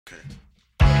Okay.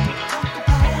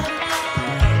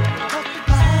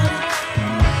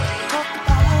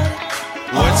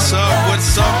 What's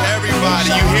up, everybody?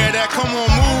 You hear that? Come on,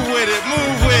 move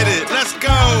with it. Let's go.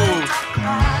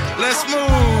 Let's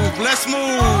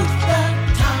move.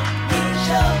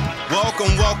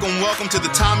 Welcome to the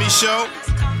Tommy Show,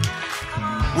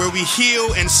 where we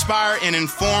heal, inspire, and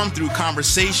inform through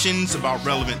conversations about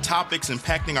relevant topics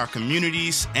impacting our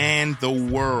communities and the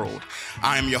world.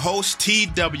 I am your host,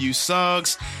 T.W.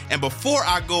 Suggs, and before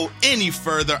I go any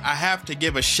further, I have to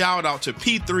give a shout out to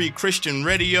P3 Christian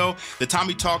Radio. The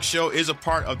Tommy Talk Show is a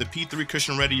part of the P3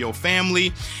 Christian Radio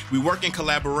family. We work in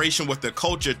collaboration with the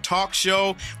Culture Talk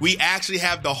Show. We actually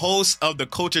have the host of the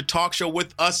Culture Talk Show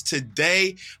with us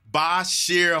today,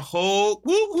 Bashir Hogue.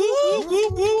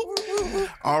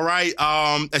 All right.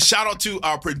 A shout out to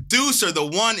our producer, the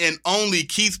one and only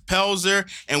Keith Pelzer,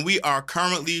 and we are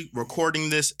currently recording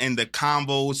this in the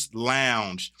Convos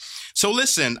Lounge. So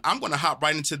listen, I'm going to hop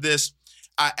right into this.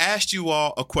 I asked you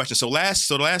all a question. For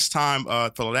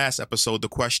the last episode, the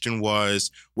question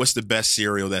was, what's the best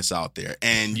cereal that's out there?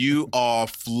 And you all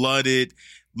flooded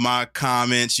my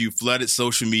comments. You flooded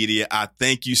social media. I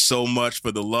thank you so much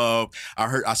for the love.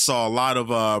 I saw a lot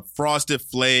of Frosted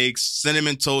Flakes,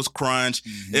 Cinnamon Toast Crunch.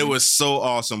 Mm-hmm. It was so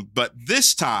awesome. But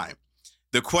this time,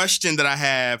 the question that I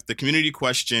have, the community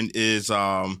question is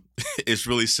it's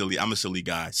really silly. I'm a silly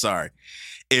guy. Sorry.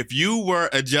 If you were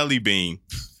a jelly bean,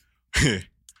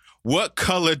 what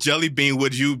color jelly bean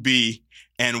would you be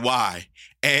and why?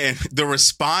 And the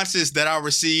responses that I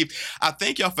received, I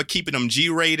thank y'all for keeping them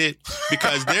G-rated,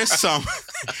 because there's some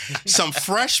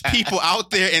fresh people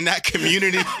out there in that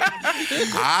community.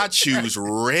 I choose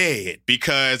red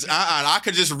because I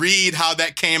could just read how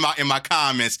that came out in my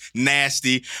comments.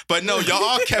 Nasty. But no, y'all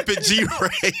all kept it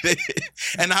G-rated,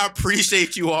 and I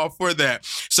appreciate you all for that.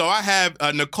 So I have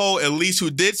Nicole Elise, who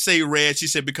did say red. She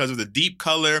said because of the deep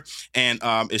color and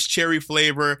it's cherry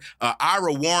flavor.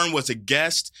 Ira Warren was a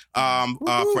guest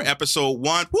for episode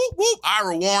 1. Whoop, whoop.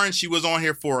 Ira Warren, she was on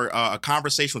here for a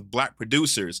conversation with Black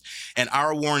producers. And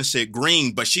Ira Warren said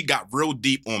green, but she got real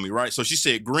deep on me, right? So she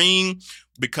said green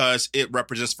because it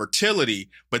represents fertility.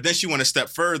 But then she went a step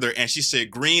further and she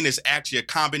said green is actually a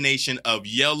combination of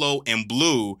yellow and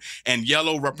blue. And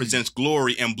yellow represents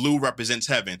glory and blue represents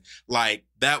heaven. Like,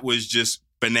 that was just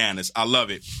bananas. I love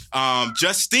it.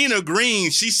 Justina Green,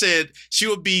 she said she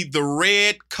would be the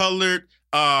red colored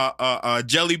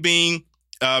jelly bean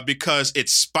because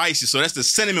it's spicy. So that's the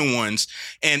cinnamon ones.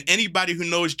 And anybody who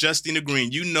knows Justina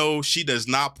Green, you know she does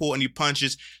not pull any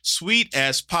punches. Sweet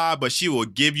as pie, but she will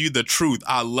give you the truth.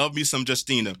 I love me some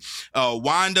Justina.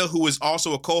 Wanda, who is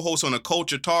also a co-host on the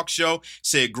Culture Talk Show,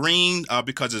 said green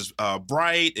because it's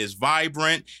bright, it's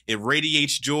vibrant, it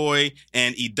radiates joy.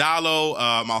 And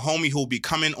Idalo, my homie who will be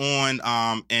coming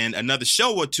on in another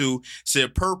show or two,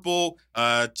 said purple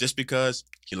just because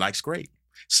he likes grape.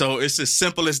 So it's as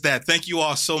simple as that. Thank you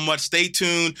all so much. Stay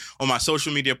tuned on my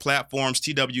social media platforms,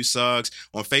 TW Suggs,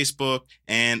 on Facebook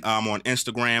and on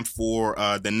Instagram for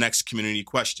the next community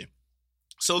question.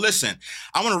 So listen,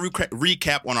 I want to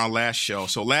recap on our last show.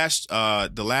 So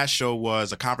the last show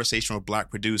was a conversation with Black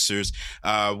producers.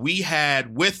 We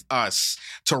had with us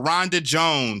Taronda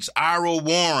Jones, Ira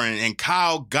Warren, and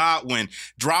Kyle Godwin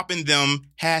dropping them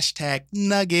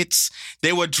 #nuggets.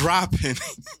 They were dropping.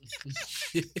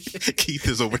 Keith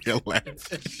is over there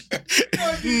laughing.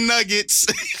 Nuggets.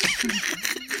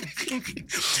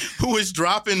 Who is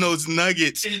dropping those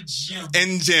nuggets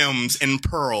and gems and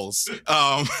pearls?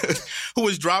 Who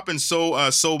is dropping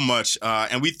so much?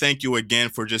 And we thank you again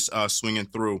for just swinging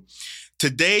through.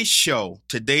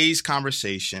 Today's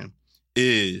conversation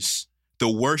is the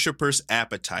worshiper's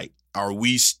appetite. Are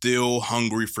we still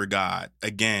hungry for God?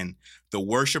 Again, the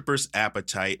worshiper's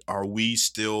appetite. Are we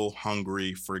still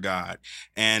hungry for God?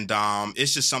 And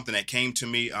it's just something that came to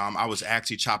me. I was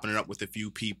actually chopping it up with a few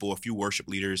people, a few worship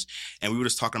leaders, and we were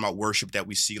just talking about worship that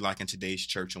we see like in today's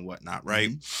church and whatnot, right?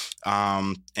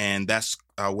 Mm-hmm. And that's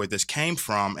where this came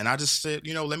from. And I just said,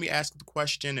 let me ask the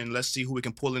question and let's see who we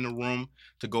can pull in the room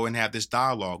to go and have this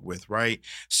dialogue with, right?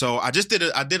 So I did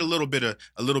a little bit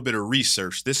of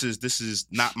research. This is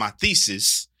not my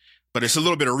thesis, but it's a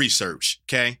little bit of research,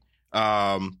 okay?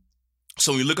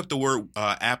 So when you look up the word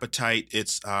appetite,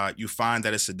 it's you find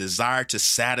that it's a desire to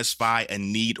satisfy a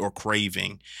need or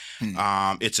craving.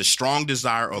 It's a strong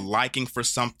desire or liking for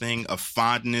something, a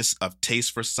fondness of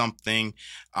taste for something.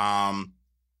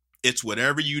 It's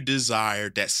whatever you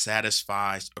desire that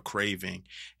satisfies a craving.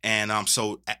 And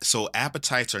so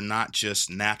appetites are not just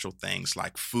natural things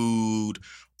like food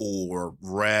or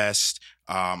rest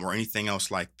or anything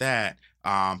else like that.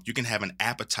 You can have an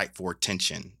appetite for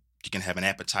attention. You can have an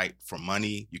appetite for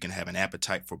money. You can have an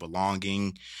appetite for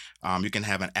belonging. You can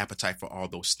have an appetite for all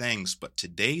those things. But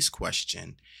today's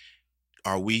question,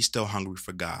 are we still hungry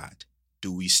for God?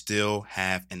 Do we still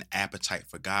have an appetite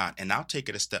for God? And I'll take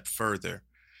it a step further.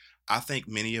 I think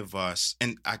many of us,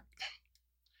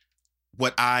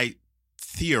 what I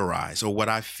theorize or what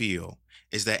I feel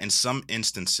is that in some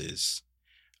instances,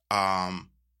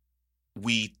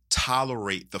 we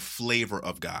tolerate the flavor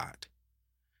of God,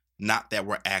 not that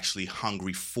we're actually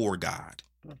hungry for God.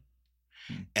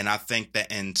 And I think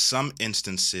that in some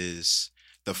instances,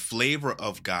 the flavor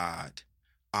of God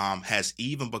has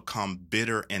even become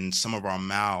bitter in some of our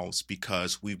mouths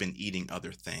because we've been eating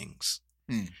other things.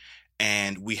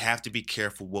 And we have to be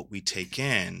careful what we take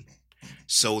in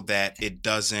so that it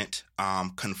doesn't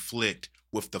conflict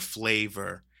with the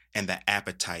flavor and the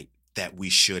appetite that we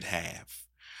should have.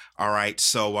 All right.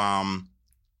 So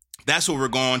that's where we're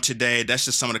going today. That's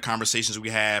just some of the conversations we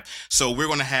have. So we're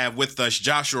going to have with us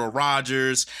Joshua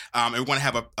Rogers, and we're going to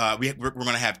have we're going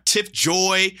to have Tiff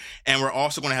Joy, and we're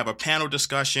also going to have a panel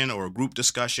discussion or a group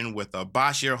discussion with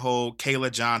Bashir Ho,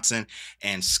 Kayla Johnson,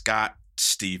 and Scott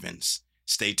Stevens.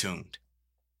 Stay tuned.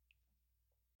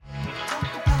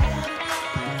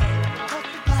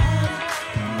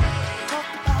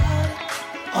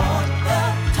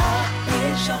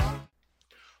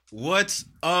 What's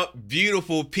up,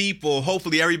 beautiful people?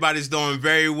 Hopefully everybody's doing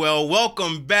very well.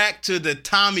 Welcome back to the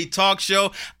Tommy Talk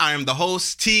Show. I am the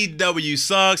host, T.W.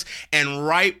 Suggs, and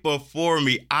right before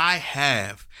me, I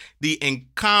have the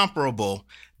incomparable,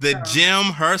 the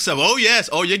gem herself. Oh, yes.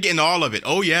 Oh, you're getting all of it.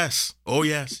 Oh, yes. Oh,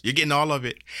 yes. You're getting all of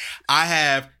it. I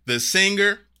have the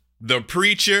singer, the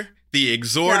preacher, the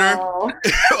exhorter. No.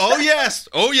 Oh, yes.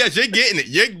 Oh, yes. You're getting it.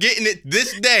 You're getting it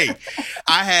this day.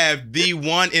 I have the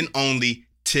one and only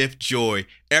Tiff Joy.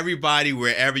 Everybody,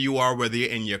 wherever you are, whether you're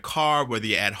in your car, whether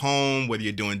you're at home, whether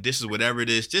you're doing dishes, whatever it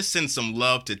is, just send some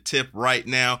love to Tiff right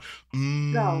now.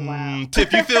 Oh, wow.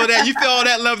 Tiff, you feel that? You feel all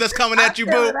that love that's coming at you,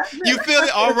 boo? You feel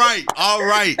it? All right. All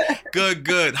right. Good,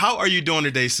 good. How are you doing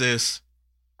today, sis?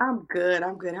 I'm good.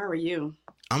 I'm good. How are you?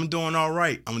 I'm doing all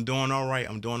right. I'm doing all right.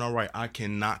 I'm doing all right. I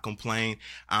cannot complain.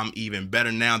 I'm even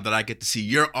better now that I get to see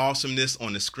your awesomeness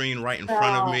on the screen right in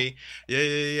front of me.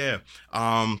 Yeah.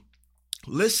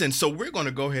 Listen, so we're going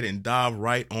to go ahead and dive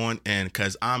right on in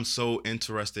because I'm so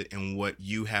interested in what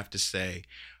you have to say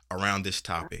around this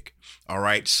topic. All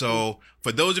right. So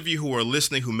for those of you who are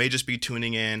listening, who may just be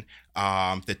tuning in,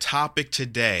 the topic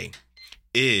today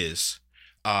is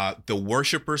the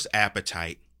worshiper's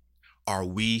appetite. Are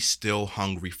we still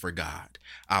hungry for God?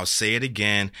 I'll say it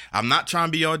again. I'm not trying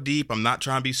to be all deep. I'm not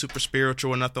trying to be super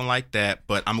spiritual or nothing like that,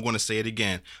 but I'm going to say it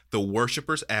again. The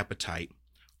worshiper's appetite.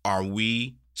 Are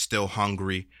we still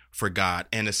hungry for God?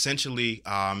 And essentially,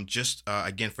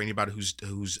 again, for anybody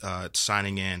who's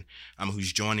signing in,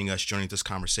 who's joining this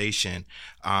conversation,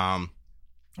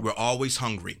 we're always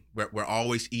hungry. We're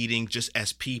always eating. Just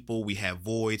as people, we have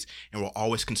voids, and we're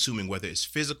always consuming, whether it's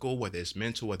physical, whether it's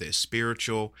mental, whether it's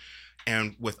spiritual.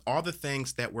 And with all the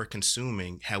things that we're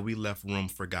consuming, have we left room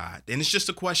for God? And it's just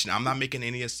a question. I'm not making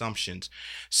any assumptions.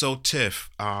 So, Tiff,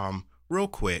 real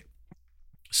quick.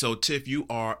 So, Tiff, you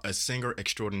are a singer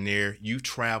extraordinaire. You've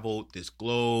traveled this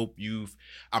globe.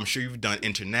 I'm sure you've done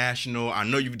international. I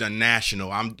know you've done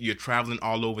national. You're traveling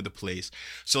all over the place.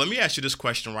 So let me ask you this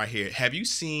question right here. Have you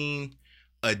seen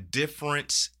a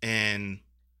difference in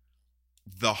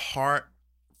the heart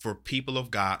for people of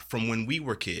God from when we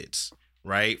were kids,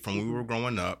 right? From when we were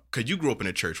growing up? Because you grew up in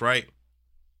a church, right?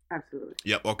 Absolutely.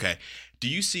 Yep. Okay. Do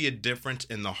you see a difference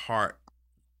in the heart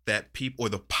that people, or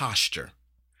the posture?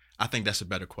 I think that's a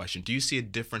better question. Do you see a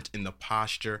difference in the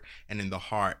posture and in the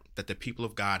heart that the people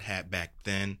of God had back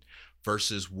then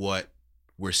versus what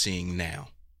we're seeing now?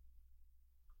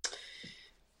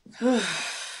 That's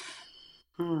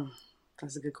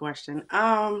a good question.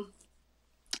 I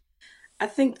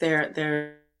think there's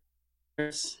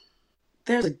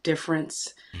a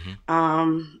difference.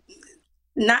 Mm-hmm.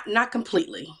 Not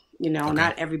completely, okay.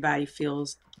 Not everybody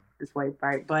feels this way,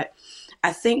 right? But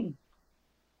I think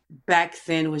back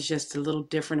then was just a little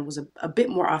different. It was a bit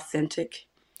more authentic.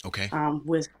 Okay.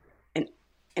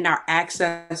 And our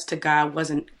access to God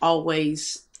wasn't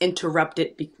always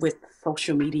interrupted with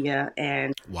social media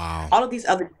and all of these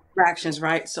other distractions,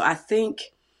 right? So I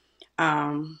think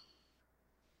when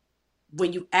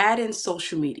you add in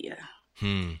social media,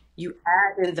 you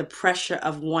add in the pressure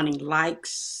of wanting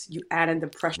likes, you add in the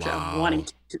pressure of wanting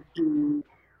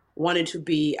to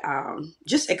be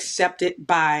just accepted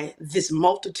by this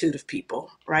multitude of people,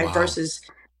 right? Versus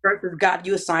God,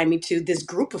 you assign me to this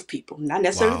group of people, not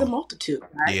necessarily the multitude,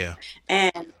 right? Yeah.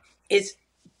 And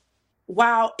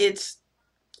while it's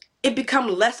it become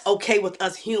less okay with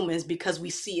us humans because we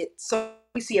see it, so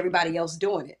we see everybody else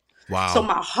doing it. So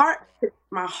Wow.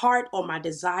 my heart or my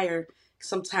desire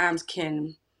sometimes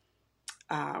can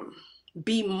um,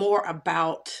 be more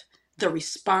about the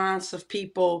response of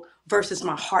people versus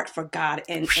my heart for God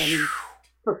and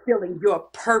fulfilling your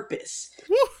purpose.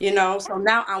 So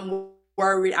now I'm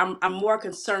worried. I'm more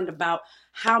concerned about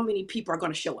how many people are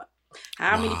going to show up,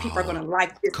 how many people are going Wow. to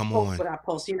like this Come post on. that I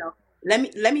post.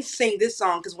 Let me sing this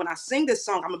song, because when I sing this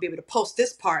song, I'm gonna be able to post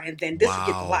this part, and then this will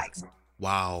get the Wow. likes.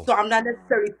 Wow. So I'm not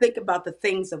necessarily thinking about the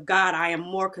things of God. I am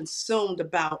more consumed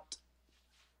about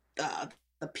uh,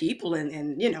 the people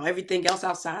and everything else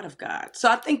outside of God. So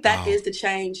I think that Wow. is the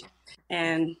change,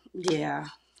 and yeah,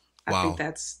 I think Wow.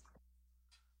 that's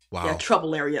Wow.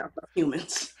 trouble area of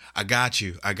humans. I got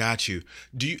you. I got you.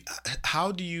 Do you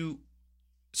how do you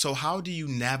so how do you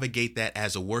navigate that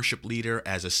as a worship leader,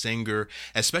 as a singer,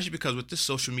 especially because with this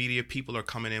social media, people are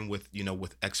coming in with,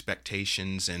 with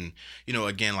expectations and,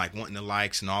 again, like wanting the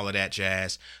likes and all of that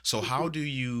jazz. So how do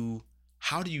you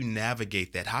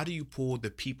navigate that? How do you pull the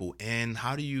people in?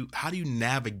 How do you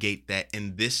navigate that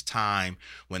in this time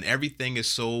when everything is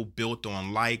so built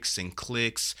on likes and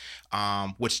clicks,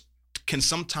 which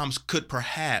could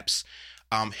perhaps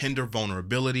hinder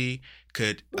vulnerability,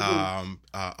 could Hmm.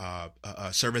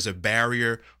 serve as a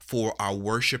barrier for our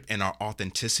worship and our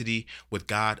authenticity with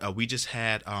God. We just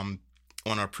had on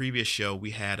our previous show,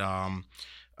 we had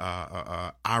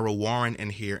Ira Warren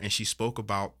in here, and she spoke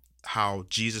about how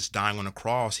Jesus dying on the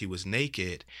cross, he was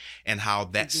naked, and how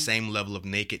that Hmm. same level of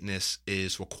nakedness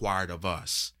is required of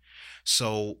us.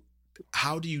 So,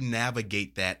 how do you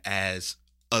navigate that as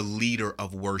a leader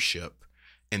of worship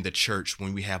in the church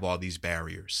when we have all these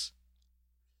barriers?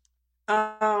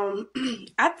 Um,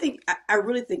 I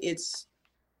really think it's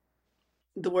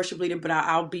the worship leader, but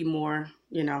I'll be more.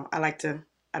 I don't like to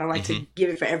Hmm. give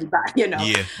it for everybody.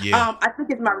 Yeah, yeah. I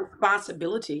think it's my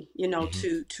responsibility, Hmm.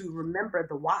 to remember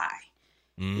the why.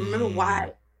 Remember Mm.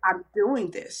 why I'm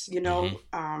doing this.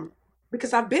 Hmm.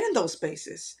 Because I've been in those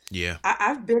spaces. Yeah.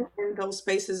 I've been in those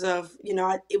spaces of,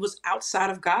 it was outside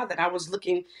of God that I was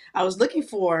looking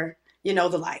for,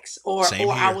 the likes, Same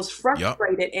or I here. was Yup.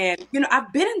 frustrated, and,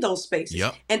 I've been in those spaces,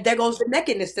 Yup. and there goes the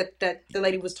nakedness that the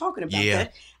lady was talking about. Yeah.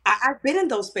 That I've been in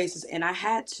those spaces, and I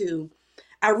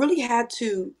really had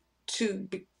to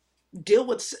be, deal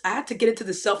with, I had to get into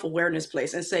the self-awareness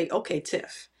place and say, okay,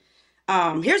 Tiff,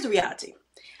 here's the reality.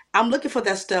 I'm looking for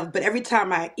that stuff, but every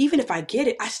time even if I get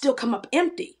it, I still come up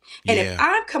empty. And if Yeah.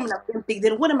 I'm coming up empty,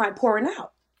 then what am I pouring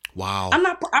out? Wow. I'm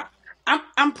not.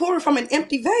 I'm pouring from an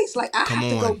empty vase. Like, I Come have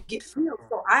to go on. get filled.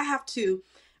 So I have to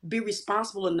be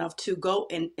responsible enough to go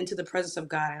into the presence of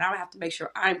God, and I have to make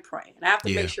sure I'm praying, and I have to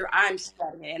make Yeah. sure I'm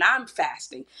studying, and I'm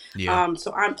fasting, Yeah.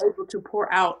 so I'm able to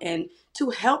pour out and to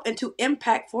help and to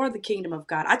impact for the kingdom of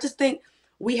God. I just think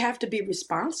we have to be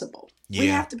responsible. We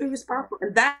Yeah. have to be responsible,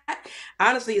 and that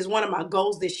honestly is one of my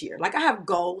goals this year. Like, I have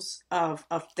goals of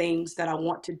things that I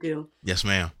want to do, Yes,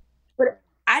 ma'am. but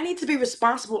I need to be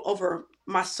responsible over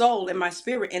my soul and my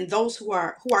spirit and those who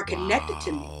are connected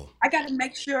to me. Wow. I got to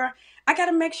make sure. I got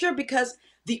to make sure, because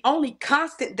the only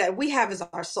constant that we have is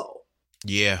our soul.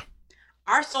 Yeah.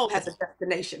 Our soul has a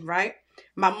destination, right?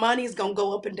 My money is gonna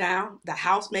go up and down. The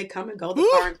house may come and go. The Woo.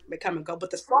 car may come and go, but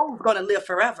the soul is gonna live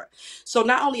forever. So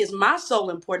not only is my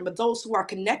soul important, but those who are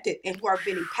connected and who are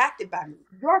being impacted by me,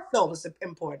 your soul is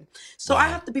important. So I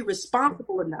Wow. have to be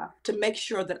responsible enough to make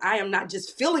sure that I am not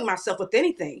just filling myself with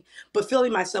anything, but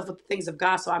filling myself with the things of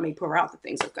God, so I may pour out the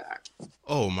things of God.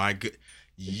 Oh my good.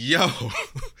 Yo,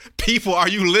 people, are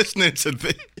you listening to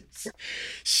this?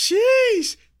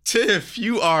 Sheesh. Tiff,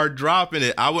 you are dropping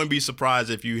it. I wouldn't be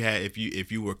surprised if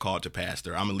you were called to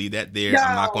pastor. I'm gonna leave that there.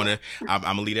 I'm not No. gonna. I'm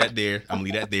gonna leave that there. I'm gonna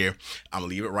leave that there. I'm gonna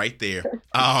leave it right there.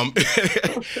 Um,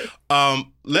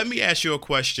 let me ask you a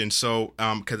question. So,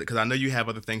 because I know you have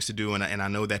other things to do, and I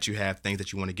know that you have things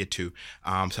that you want to get to.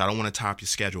 So I don't want to top your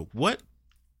schedule.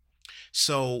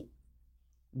 So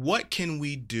what can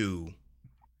we do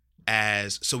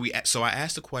so I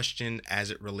asked the question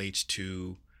as it relates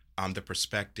to from the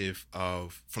perspective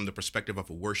of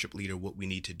a worship leader, what we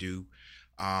need to do,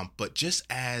 but just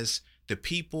as the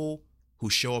people who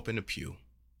show up in the pew,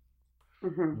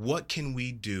 Hmm. what can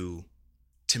we do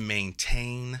to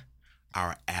maintain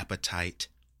our appetite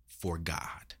for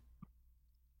God?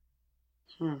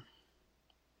 Hmm.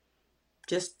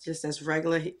 Just as a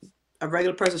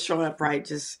regular person showing up, right?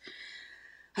 Just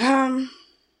um,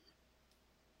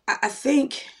 I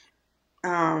think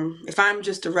if I'm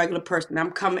just a regular person, I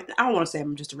don't want to say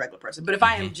I'm just a regular person, but if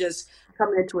I Hmm. am just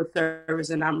coming into a service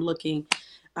and I'm looking,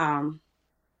 um,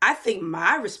 I think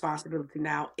my responsibility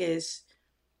now is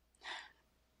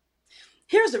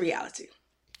here's the reality.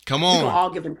 Come on. We're gonna all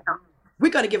give an account.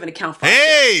 We're gonna give an account for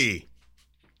Hey. ourselves,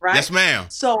 right? Yes, ma'am.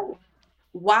 So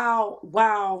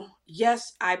while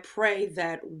yes, I pray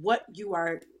that what you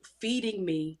are feeding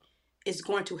me is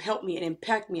going to help me and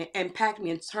impact me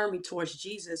and turn me towards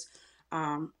Jesus.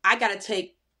 I gotta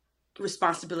take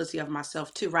responsibility of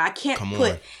myself too, right?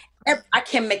 I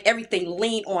can't make everything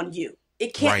lean on you.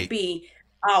 It can't be,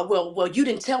 well, you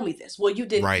didn't tell me this. Well, you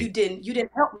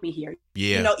didn't help me here.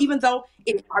 Yeah. Even though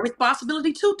it's our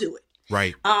responsibility to do it.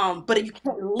 Right. But you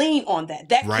can't lean on that.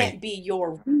 That Right. can't be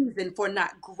your reason for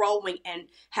not growing and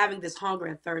having this hunger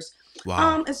and thirst.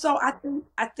 Wow. And so I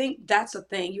think that's a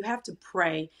thing. You have to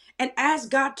pray and ask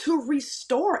God to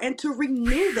restore and to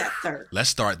renew that thirst. Let's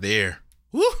start there.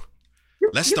 Woo.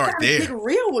 Let's start there. Get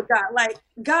real with God. Like,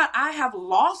 God, I have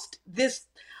lost this.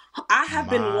 I have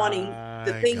been wanting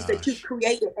the things that you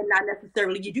created and not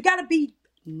necessarily you. You got to be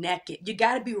naked. You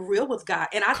got to be real with God.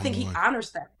 And I think he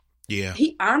honors that. Yeah.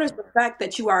 He honors the fact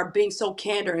that you are being so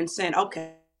candid and saying,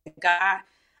 okay, God,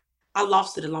 I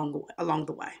lost it along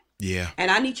the way. Yeah. And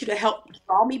I need you to help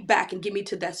draw me back and get me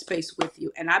to that space with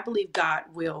you. And I believe God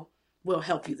will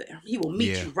help you there. He will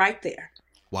meet you right there.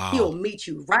 Wow. He'll meet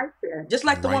you right there. Just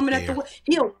like the woman at the well.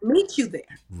 He'll meet you there.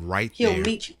 Right there. He'll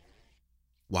meet you.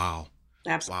 Wow.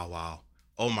 Absolutely. Wow.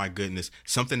 Oh my goodness.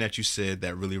 Something that you said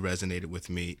that really resonated with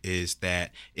me is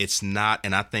that it's not,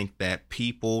 and I think that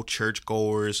people,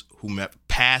 churchgoers,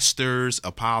 pastors,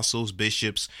 apostles,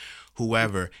 bishops,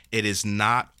 whoever, it is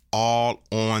not all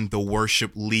on the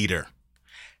worship leader.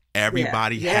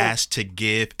 Everybody has to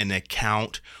give an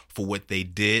account for what they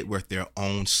did with their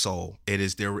own soul. It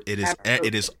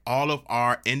is all of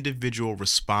our individual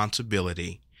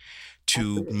responsibility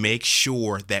to make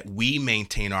sure that we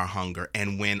maintain our hunger.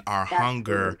 And when our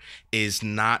hunger is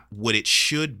not what it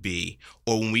should be,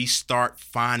 or when we start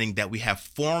finding that we have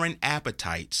foreign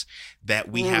appetites, that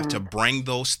we have to bring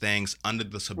those things under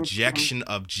the subjection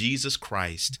of Jesus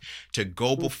Christ, to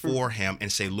go before him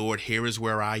and say, Lord, here is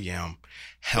where I am.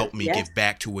 Help me get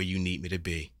back to where you need me to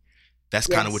be. That's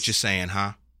kind of what you're saying,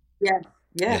 huh? Yes.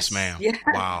 Yes, ma'am. Yes.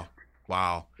 Wow.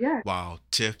 Yeah. Wow.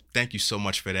 Tiff, thank you so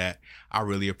much for that. I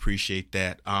really appreciate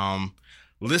that.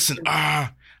 Listen,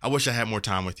 I wish I had more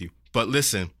time with you, but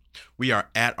listen, we are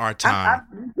at our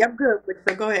time. I'm good,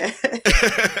 so go ahead.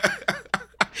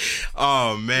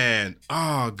 Oh man.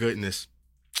 Oh goodness.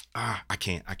 I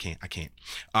can't.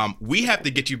 We have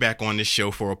to get you back on this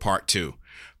show for a part 2,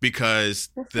 because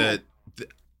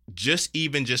just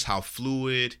how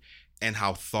fluid and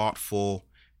how thoughtful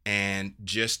and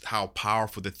just how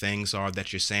powerful the things are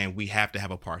that you're saying, we have to have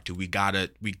a part 2. We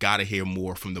gotta hear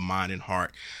more from the mind and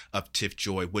heart of Tiff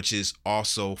Joy, which is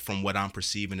also, from what I'm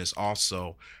perceiving, is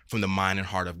also from the mind and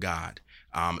heart of God.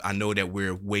 I know that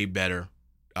we're way better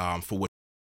for what.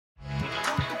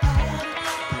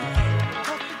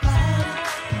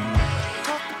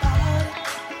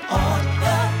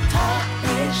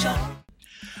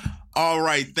 All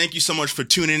right. Thank you so much for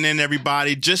tuning in,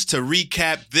 everybody. Just to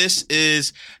recap,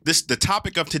 the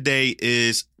topic of today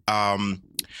is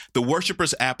the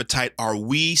worshiper's appetite. Are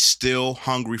we still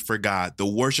hungry for God? The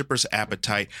worshiper's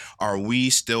appetite. Are we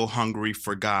still hungry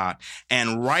for God?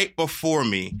 And right before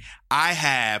me, I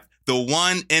have the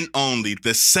one and only,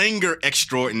 the singer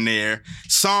extraordinaire,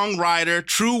 songwriter,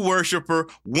 true worshiper,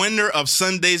 winner of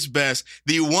Sunday's Best,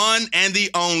 the one and the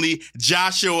only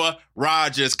Joshua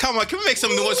Rogers. Come on, can we make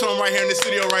some noise for him right here in the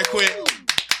studio right quick?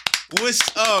 What's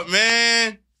up,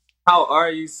 man? How are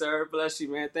you, sir? Bless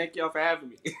you, man. Thank y'all for having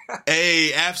me.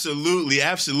 Hey, absolutely.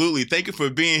 Thank you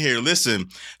for being here. Listen,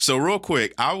 so real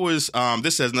quick, I was,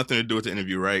 this has nothing to do with the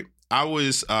interview, right? I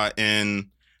was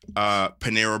in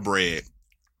Panera Bread.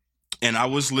 And I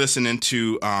was listening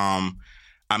to, I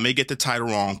may get the title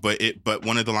wrong, but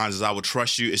one of the lines is, "I will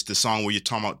trust you." It's the song where you're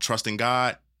talking about trusting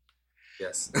God.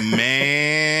 Yes.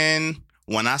 Man,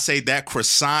 when I say that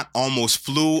croissant almost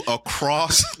flew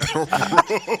across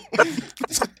the room.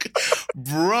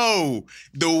 Bro,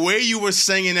 the way you were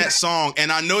singing that song,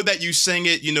 and I know that you sing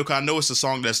it, 'cause I know it's a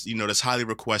song that's, that's highly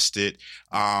requested.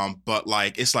 But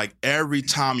like, it's like every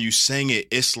time you sing it,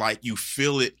 it's like you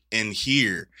feel it in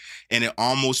here. And it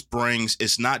almost brings,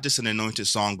 it's not just an anointed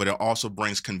song, but it also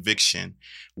brings conviction,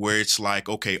 where it's like,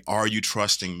 okay, are you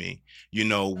trusting me?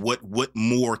 What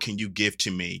more can you give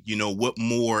to me? What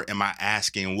more am I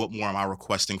asking? What more am I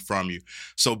requesting from you?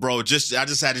 So, bro, I just had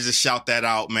to just shout that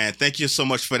out, man. Thank you so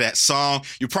much for that song.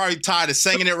 You're probably tired of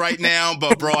singing it right now,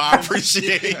 but bro, I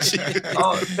appreciate you.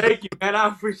 Oh, thank you, man. I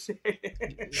appreciate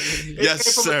it.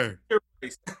 Yes, sir.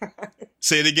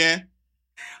 Say it again.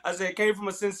 I said it came from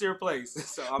a sincere place.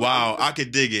 So wow, I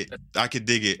could dig it. I could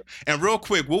dig it. And real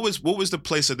quick, what was the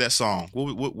place of that song?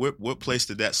 What place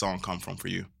did that song come from for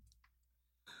you?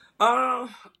 A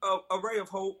ray of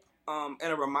hope, and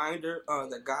a reminder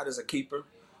that God is a keeper.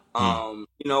 You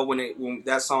know, when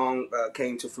that song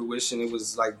came to fruition, it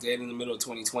was like dead in the middle of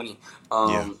 2020.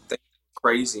 Yeah.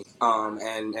 Crazy,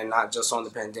 and not just on the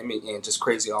pandemic, and just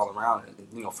crazy all around.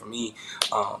 You know, for me,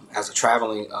 as a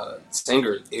traveling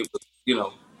singer, it was, you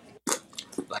know,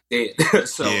 like dead.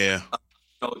 So Yeah.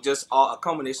 you know, just a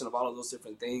combination of all of those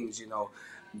different things. You know,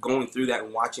 going through that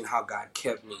and watching how God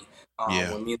kept me.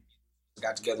 Yeah. When me and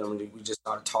got together and we just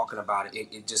started talking about it,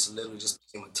 it just literally just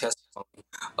became a testimony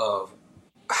of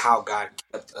how God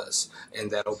kept us, and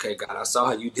that, okay, God, I saw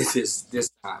how you did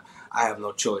this time. I have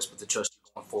no choice but to trust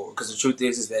you going forward. Because the truth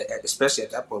is that, especially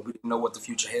at that point, we didn't know what the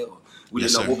future held. We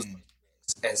Yes, didn't know sir. what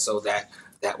was, and so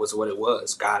that was what it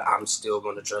was. God, I'm still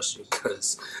going to trust you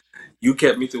because you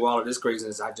kept me through all of this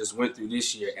craziness I just went through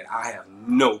this year, and I have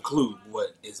no clue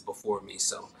what is before me.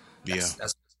 So that's what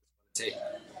it's going to take.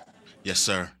 Yes,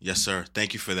 sir. Yes, sir.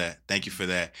 Thank you for that. Thank you for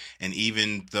that. And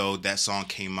even though that song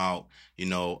came out, you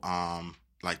know,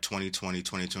 like 2020,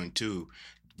 2022,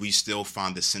 we still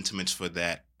find the sentiments for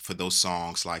those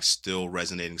songs, like still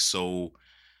resonating so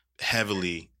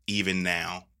heavily even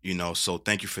now, you know. So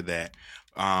thank you for that.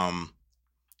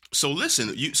 So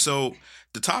listen, so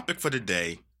the topic for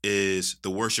today is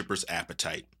the worshiper's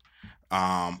appetite.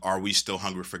 Are we still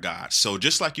hungry for God? So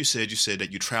just like you said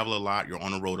that you travel a lot, you're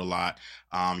on the road a lot.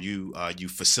 You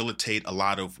facilitate a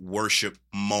lot of worship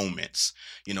moments.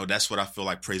 You know, that's what I feel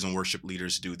like praise and worship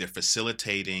leaders do. They're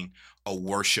facilitating a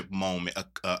worship moment,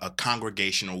 a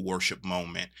congregational worship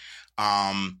moment.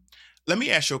 Let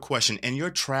me ask you a question. In your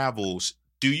travels,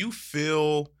 do you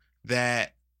feel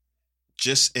that,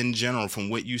 just in general, from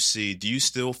what you see, do you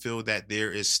still feel that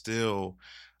there is still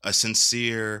a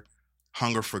sincere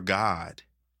hunger for God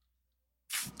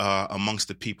amongst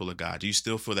the people of God? Do you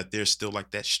still feel that there's still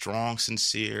like that strong,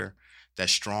 sincere, that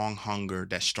strong hunger,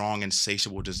 that strong,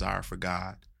 insatiable desire for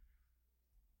God?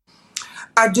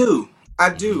 I do.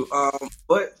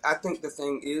 But I think the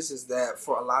thing is that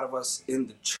for a lot of us in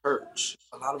the church,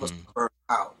 a lot of us burn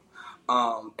out.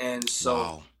 And so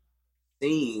Wow.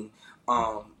 seeing,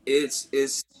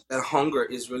 it's the hunger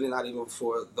is really not even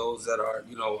for those that are,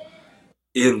 you know,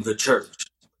 in the church.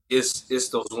 It's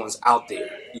those ones out there,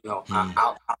 you know,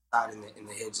 outside in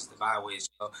the hedges, the byways,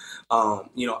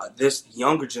 you know, this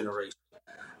younger generation.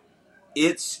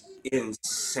 It's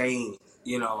insane,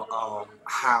 you know,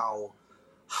 how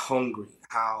hungry,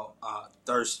 how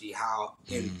thirsty, how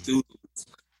enthused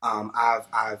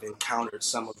I've encountered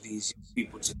some of these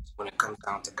people when it comes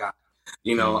down to God.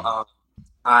 You know,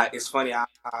 it's funny. I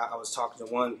was talking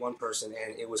to one person,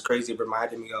 and it was crazy. It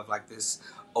reminded me of like this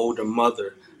older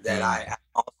mother that I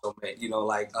also met. You know,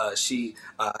 like she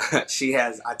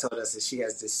has. I told us that she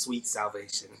has this sweet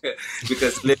salvation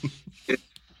because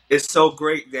it's so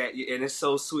great that, and it's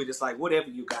so sweet. It's like, whatever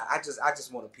you got, I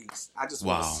just want a piece. I just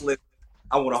want to slip.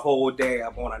 I want a whole day. I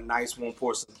want a nice one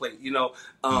portion plate. You know,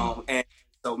 and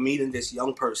so meeting this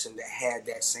young person that had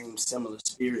that same similar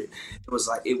spirit, it was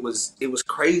like it was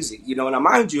crazy. You know, and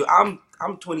mind you, I'm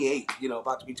 28. You know,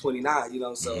 about to be 29. You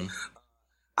know, so.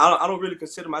 I don't really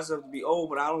consider myself to be old,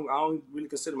 but I don't really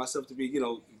consider myself to be, you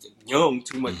know, young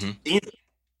too much either.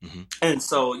 And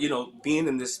so, you know, being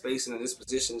in this space and in this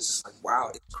position is just like, wow,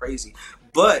 it's crazy.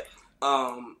 But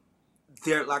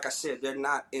they're, like I said, they're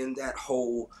not in that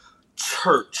whole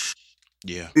church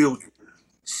building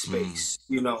space.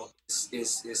 You know,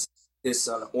 it's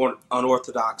an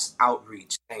unorthodox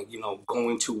outreach and, you know,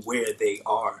 going to where they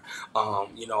are.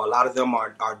 You know, a lot of them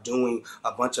are doing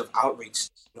a bunch of outreach.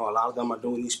 You know, a lot of them are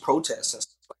doing these protests and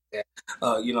stuff like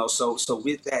that. You know, so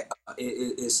with that,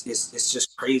 it's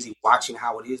just crazy watching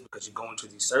how it is, because you go into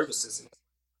these services and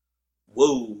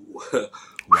whoa,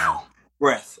 wow,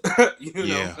 breath. You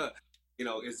know, you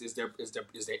know, is there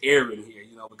air in here?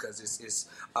 You know, because it's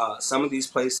some of these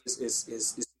places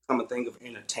is become a thing of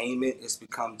entertainment. It's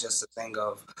become just a thing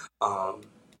of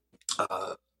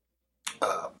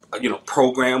you know,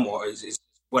 program, or is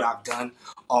what I've done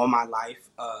all my life.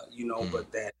 You know, but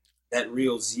that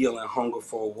real zeal and hunger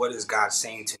for what is God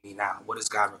saying to me now? What is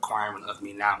God requiring of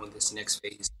me now in this next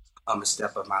phase, a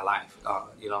step of my life?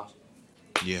 You know.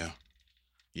 Yeah.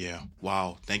 Yeah.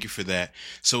 Wow. Thank you for that.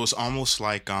 So it's almost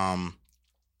like a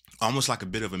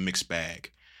bit of a mixed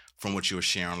bag from what you were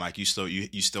sharing. Like you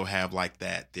still have like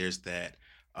that. There's that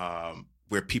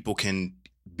where people can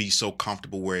be so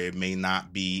comfortable where it may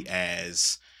not be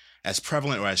as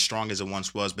prevalent or as strong as it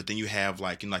once was. But then you have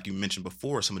like, you mentioned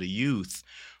before, some of the youth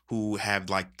who have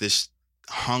like this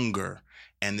hunger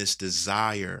and this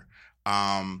desire.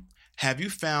 Have you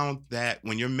found that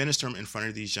when you're ministering in front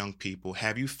of these young people,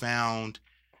 have you found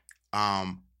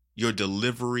your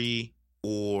delivery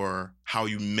or how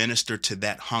you minister to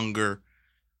that hunger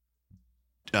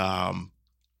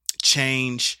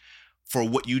change for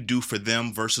what you do for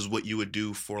them versus what you would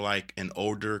do for like an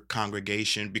older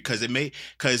congregation? Because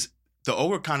the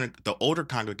older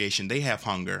congregation, they have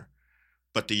hunger,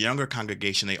 but the younger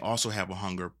congregation, they also have a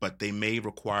hunger, but they may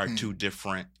require two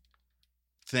different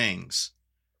things.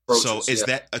 Approaches, so is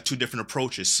that two different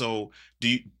approaches? So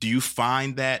do you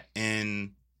find that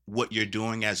in what you're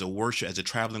doing as a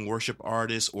traveling worship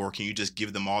artist, or can you just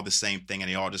give them all the same thing and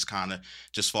they all just kind of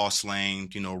just fall slain,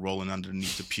 rolling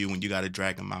underneath the pew, and you got to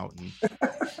drag them out?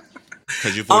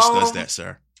 Because your voice does that,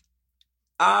 sir.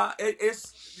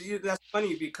 That's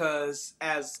funny because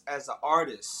as an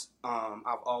artist,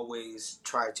 I've always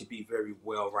tried to be very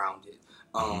well-rounded.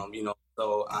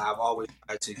 So I've always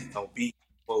tried to be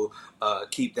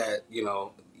keep that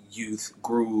youth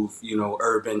groove,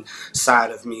 urban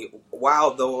side of me.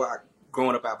 While though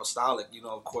growing up apostolic,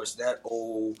 of course that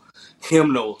old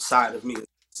hymnal side of me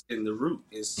is in the root.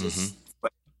 Is just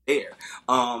there.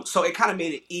 So it kind of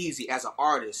made it easy as an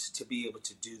artist to be able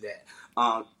to do that.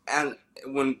 And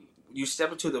when you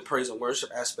step into the praise and worship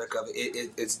aspect of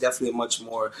it, it's definitely a much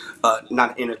more,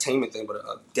 not an entertainment thing, but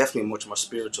definitely a much more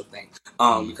spiritual thing.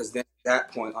 Because then at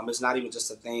that point, it's not even just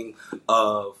a thing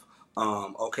of,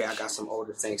 okay, I got some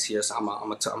older things here, so I'm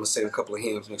gonna sing a couple of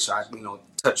hymns, make sure I,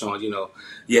 touch on,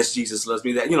 yes, Jesus loves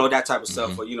me, that, that type of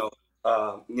stuff, or,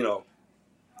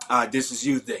 this is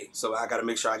Youth Day, so I got to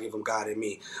make sure I give him God and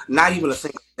me. Not even a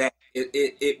thing of that.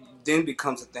 It then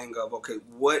becomes a thing of, okay,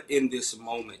 what in this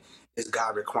moment is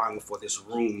God requiring for this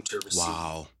room to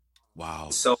receive? Wow.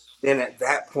 So then at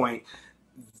that point,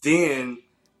 then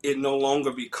it no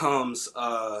longer becomes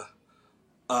a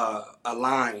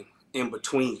line in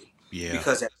between. Yeah.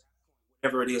 Because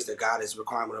whatever it is that God is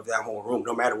requiring of that whole room,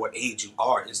 no matter what age you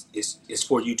are, is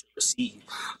for you to receive.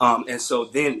 And so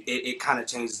then it kind of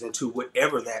changes into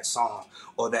whatever that song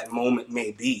or that moment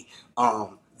may be.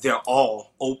 They're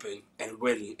all open and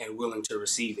ready and willing to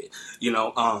receive it.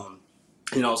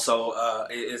 So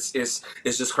it's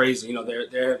just crazy.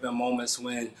 There have been moments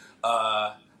when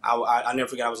I never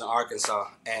forget I was in Arkansas,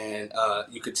 and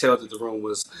you could tell that the room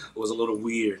was a little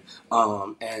weird.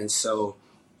 And so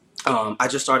I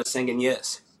just started singing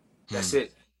yes. That's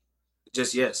it.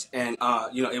 Just yes. And,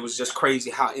 it was just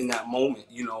crazy how in that moment,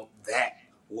 that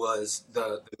was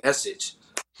the message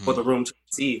for the room to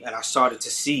receive. And I started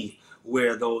to see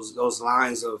where those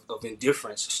lines of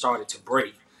indifference started to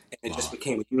break. And it just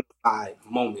became a unified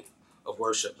moment of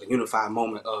worship, a unified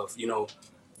moment of,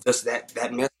 just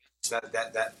that message,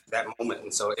 that moment.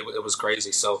 And so it was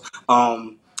crazy. So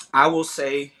I will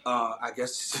say, I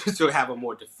guess to have a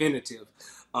more definitive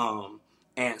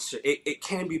answer, it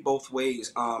can be both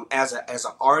ways. As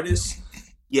an artist,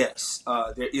 yes,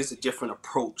 there is a different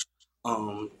approach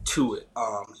to it.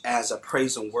 As a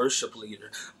praise and worship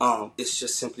leader, it's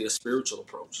just simply a spiritual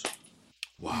approach.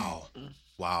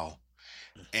 Wow.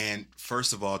 And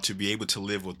first of all, to be able to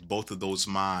live with both of those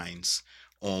minds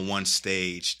on one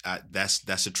stage,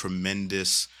 that's a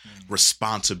tremendous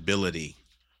responsibility.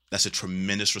 That's a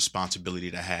tremendous responsibility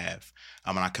to have.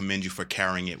 And I commend you for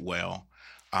carrying it well.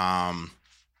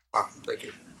 Thank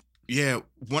you. Yeah,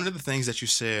 one of the things that you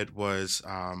said was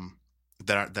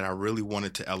that I really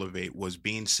wanted to elevate was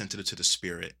being sensitive to the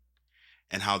Spirit,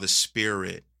 and how the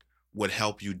Spirit would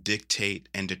help you dictate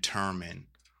and determine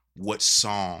what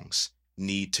songs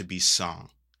need to be sung,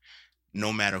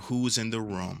 no matter who's in the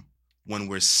room. When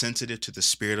we're sensitive to the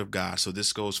Spirit of God, so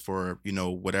this goes for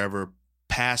whatever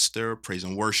pastor, praise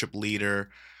and worship leader,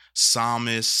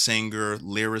 psalmist, singer,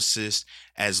 lyricist,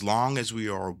 as long as we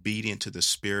are obedient to the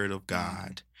Spirit of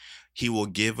God, He will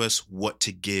give us what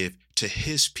to give to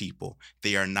His people.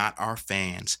 They are not our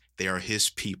fans. They are His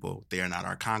people. They are not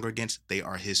our congregants. They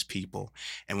are His people.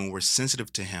 And when we're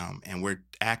sensitive to Him and we're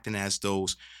acting as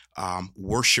those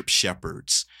worship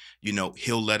shepherds,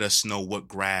 He'll let us know what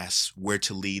grass, where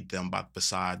to lead them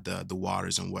beside the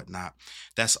waters and whatnot.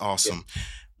 That's awesome.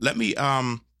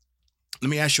 Yeah. Let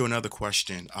me ask you another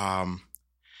question.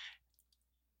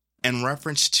 In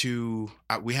reference to,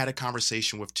 we had a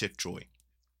conversation with Tiff Joy,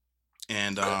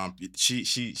 and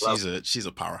she's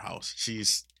a powerhouse.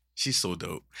 She's so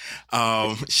dope.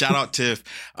 Shout out Tiff.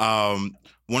 One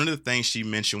of the things she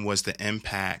mentioned was the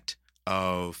impact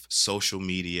of social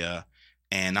media,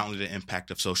 and not only the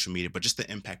impact of social media, but just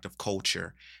the impact of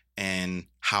culture and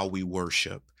how we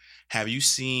worship. Have you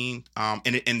seen,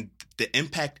 and the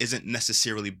impact isn't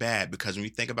necessarily bad, because when you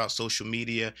think about social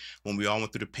media, when we all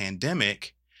went through the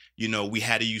pandemic, we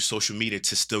had to use social media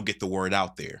to still get the word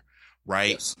out there,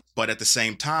 right? Yes. But at the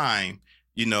same time,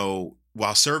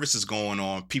 while service is going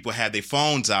on, people had their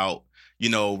phones out,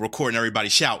 recording everybody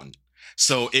shouting.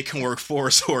 So it can work for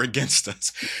us or against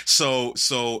us.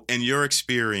 So in your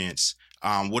experience,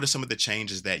 what are some of the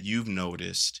changes that you've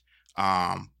noticed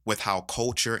with how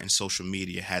culture and social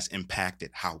media has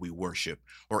impacted how we worship,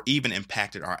 or even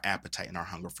impacted our appetite and our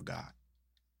hunger for God?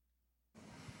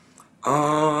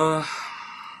 I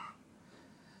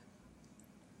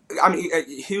mean,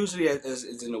 hugely, as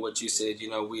what you said,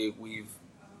 we've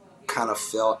kind of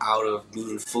fell out of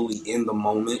being fully in the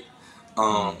moment.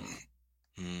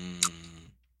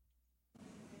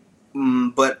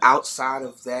 But outside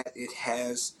of that, it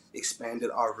has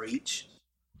expanded our reach.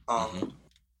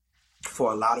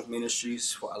 For a lot of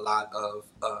ministries, for a lot of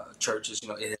churches,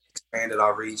 it has expanded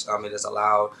our reach. It has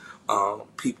allowed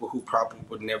people who probably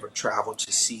would never travel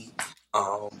to see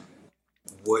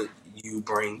what you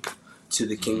bring to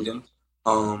the kingdom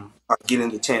are getting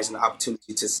the chance and the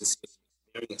opportunity to sincerely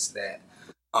experience that.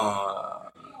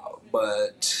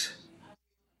 But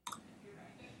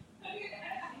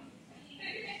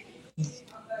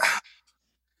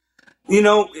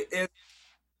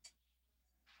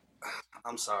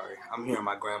I'm sorry. I'm hearing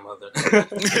my grandmother.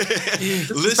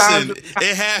 Listen,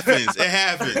 it happens. It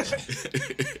happens.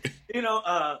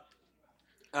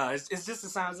 It's just the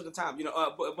signs of the time.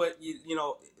 But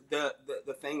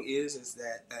the thing is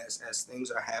that as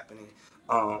things are happening,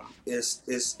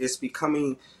 it's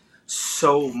becoming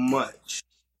so much,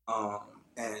 and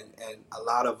a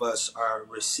lot of us are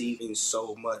receiving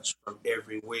so much from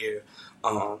everywhere,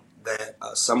 that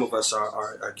some of us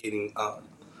are getting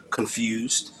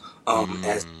confused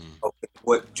as okay,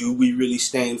 what do we really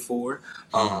stand for?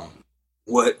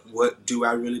 What do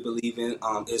I really believe in?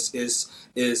 It's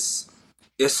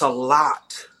a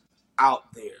lot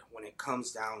out there when it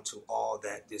comes down to all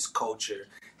that this culture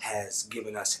has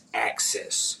given us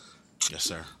access to. Yes,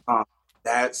 sir.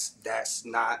 That's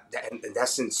not that, and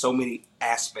that's in so many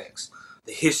aspects.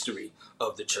 The history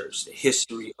of the church, the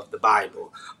history of the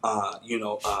Bible,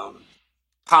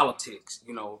 politics,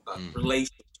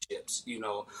 relationships,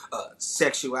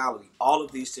 sexuality, all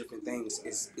of these different things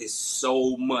is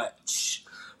so much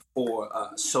for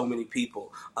so many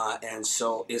people, and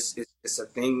so it's a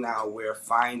thing now where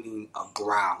finding a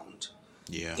ground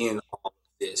in all of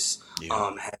this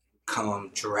has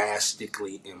become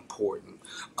drastically important.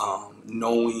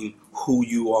 Knowing who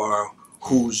you are,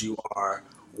 whose you are,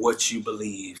 what you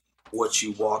believe, what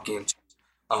you walk into.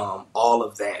 All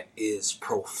of that is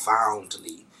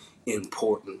profoundly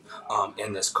important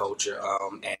in this culture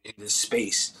and in this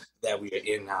space that we are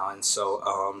in now. And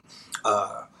so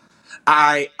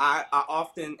I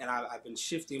often, and I've been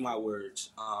shifting my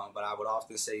words, but I would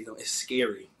often say, it's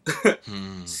scary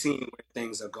seeing where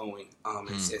things are going,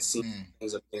 and seeing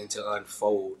things are beginning to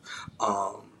unfold.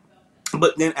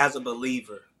 But then as a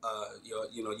believer,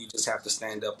 you just have to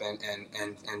stand up and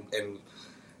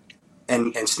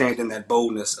stand in that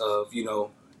boldness of,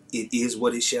 it is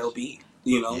what it shall be.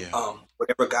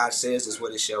 Whatever God says is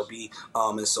what it shall be.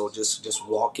 And so just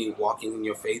walking in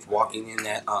your faith, walking in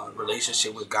that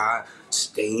relationship with God,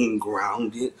 staying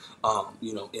grounded,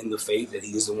 in the faith that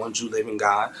He is the one true living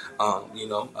God.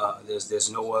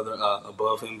 There's no other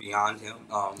above Him, beyond Him.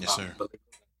 Yes, sir.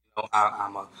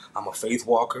 I'm a faith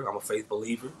walker. I'm a faith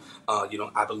believer.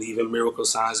 I believe in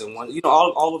miracles, signs, and wonders.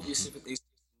 All of these different things.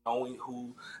 Knowing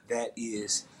who that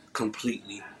is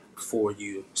completely for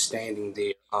you, standing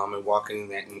there and walking in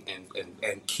that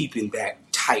and keeping that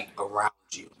tight around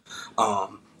you.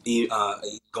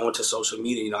 Going to social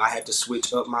media, I have to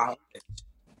switch up my homepage.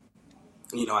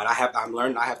 And I'm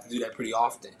learning I have to do that pretty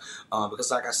often because,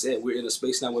 like I said, we're in a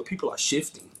space now where people are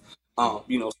shifting.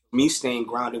 Me staying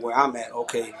grounded where I'm at.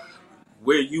 Okay,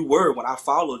 where you were when I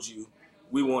followed you,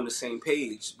 we were on the same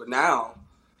page, but now.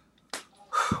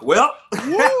 Well,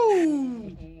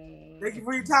 thank you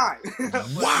for your time.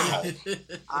 Wow.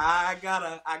 I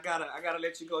gotta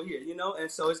let you go here,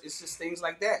 and so it's just things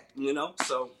like that,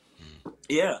 so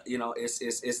yeah,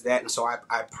 it's that. And so I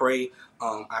pray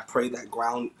that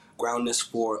groundness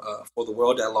for the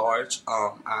world at large.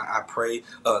 I pray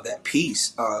that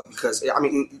peace, because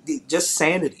just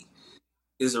sanity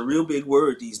is a real big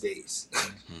word these days.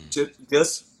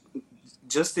 just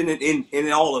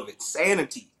in all of it,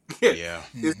 sanity. Yeah.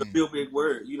 It's a real big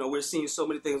word. We're seeing so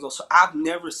many things. So I've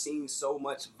never seen so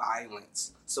much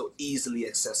violence so easily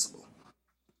accessible.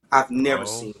 I've never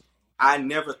seen it. I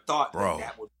never thought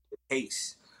that would be the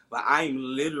case. But I'm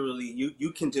literally,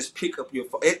 you can just pick up your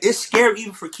phone. It's scary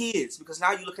even for kids, because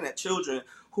now you're looking at children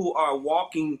who are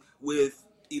walking with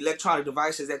electronic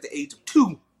devices at the age of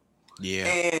 2. Yeah.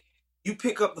 And you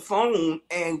pick up the phone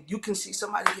and you can see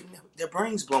somebody getting their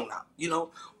brains blown out, you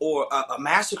know, or a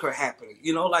massacre happening,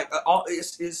 you know, like all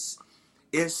it's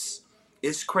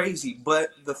crazy.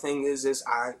 But the thing is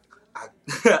I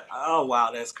oh wow,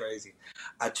 that's crazy.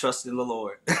 I trust in the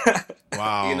Lord.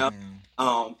 Wow. You know,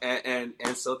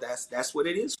 and so that's what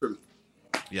it is for me.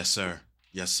 Yes, sir.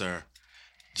 Yes, sir.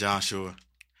 Joshua,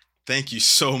 thank you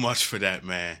so much for that,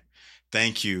 man.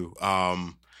 Thank you.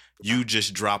 You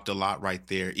just dropped a lot right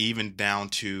there, even down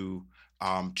to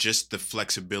just the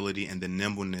flexibility and the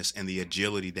nimbleness and the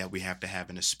agility that we have to have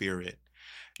in the spirit.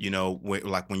 You know,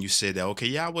 like when you said that, okay,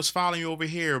 yeah, I was following you over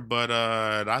here, but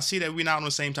I see that we're not on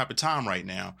the same type of time right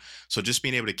now. So just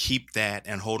being able to keep that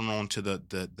and holding on to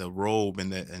the robe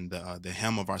and the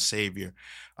hem of our Savior.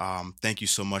 Thank you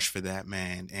so much for that,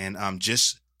 man. And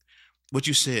just what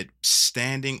you said,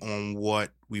 standing on what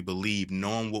we believe,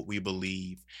 knowing what we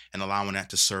believe, and allowing that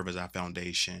to serve as our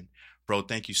foundation. Bro,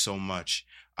 thank you so much.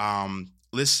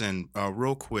 Listen,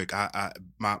 real quick,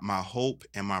 my hope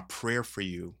and my prayer for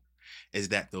you is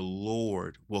that the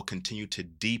Lord will continue to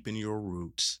deepen your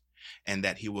roots, and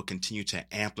that he will continue to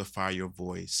amplify your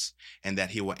voice, and that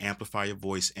he will amplify your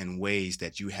voice in ways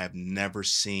that you have never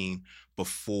seen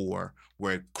before,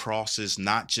 where it crosses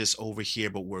not just over here,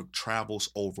 but where it travels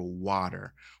over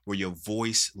water, where your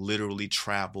voice literally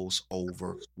travels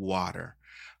over water.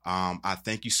 I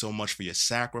thank you so much for your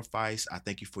sacrifice. I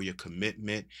thank you for your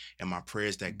commitment, and my prayer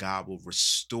is that God will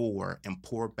restore and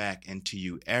pour back into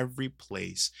you every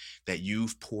place that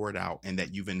you've poured out and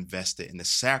that you've invested in, the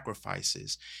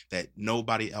sacrifices that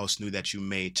nobody else knew that you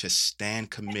made to stand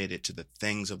committed to the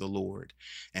things of the Lord,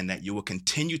 and that you will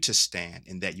continue to stand,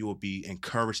 and that you will be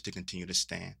encouraged to continue to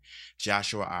stand.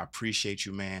 Joshua, I appreciate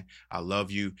you, man. I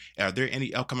love you. Are there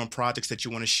any upcoming projects that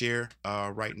you want to share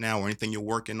right now, or anything you're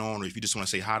working on, or if you just want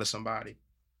to say hi to somebody?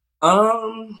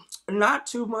 Not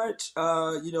too much.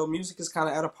 You know, music is kind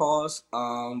of at a pause.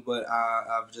 But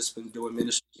I've just been doing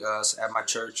ministry at my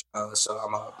church. So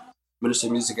I'm a minister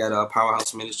of music at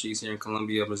Powerhouse Ministries here in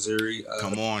Columbia, Missouri.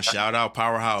 Come on, shout out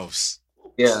Powerhouse.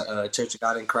 Yeah, Church of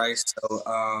God in Christ. So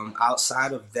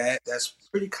outside of that, that's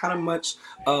pretty kind of much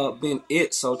been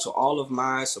it. So to all of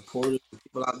my supporters and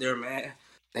people out there, man,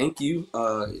 thank you.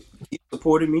 Keep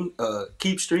supporting me.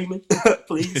 Keep streaming,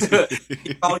 please.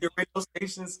 Keep all your radio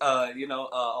stations. You know,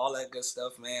 all that good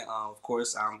stuff, man. Of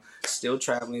course, I'm still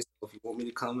traveling. So if you want me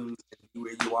to come and be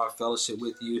where you are, fellowship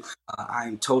with you, I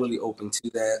am totally open to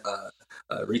that.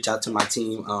 Reach out to my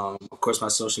team. Of course, my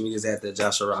social media is at the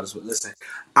Joshua Rogers. But listen,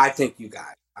 I thank you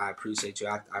guys. I appreciate you.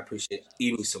 I appreciate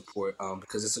any support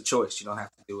because it's a choice. You don't have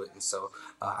to do it. And so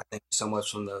I thank you so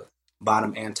much from the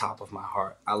bottom and top of my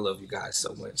heart. I love you guys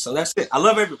so much. So that's it. I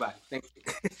love everybody. Thank you.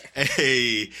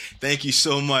 Hey, thank you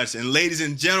so much. And ladies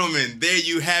and gentlemen, there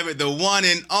you have it. The one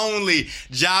and only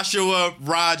Joshua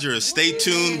Rogers. Stay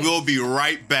tuned. We'll be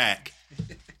right back.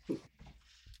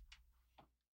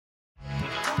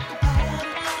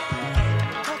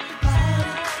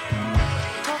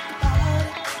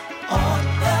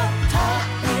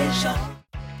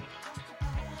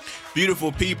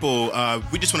 Beautiful people,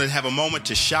 we just wanted to have a moment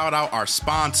to shout out our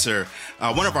sponsor,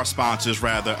 one of our sponsors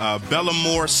rather,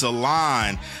 Bellamore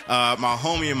Salon. My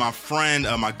homie and my friend,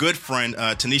 my good friend,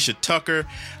 Tanisha Tucker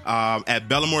at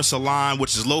Bellamore Salon,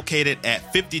 which is located at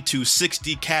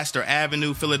 5260 Castor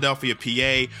Avenue, Philadelphia,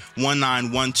 PA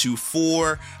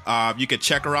 19124. You can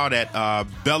check her out at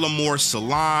Bellamore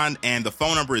Salon, and the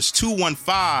phone number is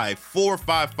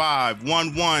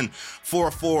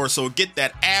 215-455-1144. So get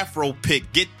that afro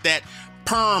pick, get that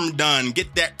perm done,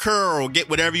 get that curl, get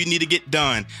whatever you need to get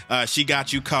done. She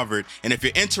got you covered. And if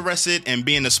you're interested in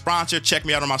being a sponsor, check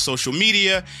me out on my social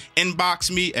media, inbox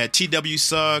me at TW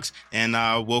Suggs, and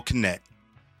we'll connect.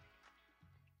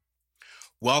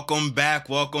 Welcome back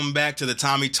to the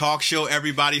Tommy Talk Show,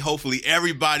 everybody. Hopefully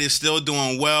everybody is still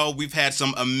doing well. We've had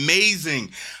some amazing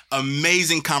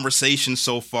conversations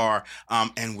so far,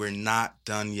 and we're not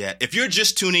done yet. If you're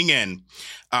just tuning in,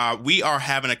 we are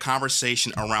having a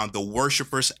conversation around the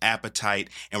worshiper's appetite,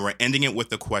 and we're ending it with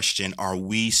the question, are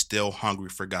we still hungry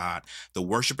for God? The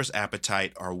worshiper's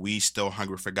appetite, are we still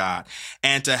hungry for God?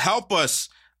 And to help us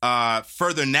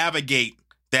further navigate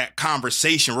that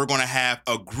conversation, we're going to have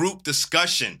a group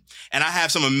discussion, and I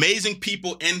have some amazing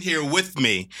people in here with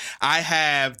me. I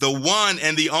have the one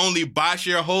and the only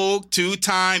Bashir Hogue,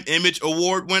 2-time Image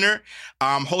Award winner,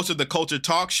 host of the Culture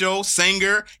Talk Show,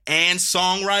 singer and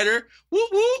songwriter. Woo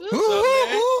woo.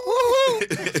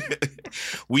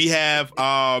 We have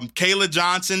Kayla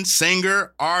Johnson,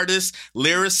 singer, artist,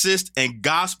 lyricist, and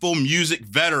gospel music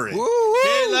veteran.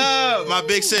 Kayla, my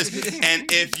big sis.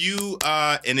 And if you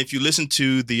listen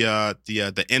to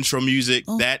the intro music,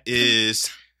 that is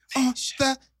on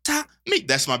the top me.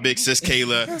 That's my big sis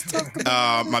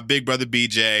Kayla, my big brother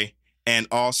BJ, and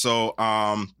also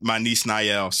my niece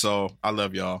Niall. So I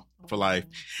love y'all for life.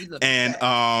 And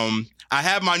I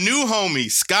have my new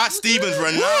homie, Scott Stevens,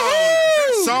 renowned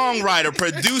songwriter,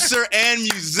 producer, and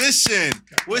musician.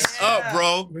 What's up,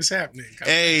 bro? What's happening?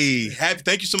 Hey,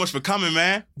 thank you so much for coming,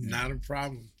 man. Not a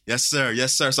problem. Yes, sir.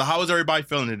 Yes, sir. So how is everybody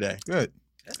feeling today? Good.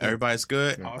 Everybody's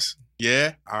good? Awesome.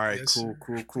 Yeah. All right. Yes,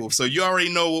 Cool. So you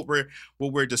already know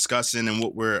what we're discussing and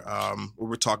what we're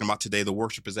talking about today. The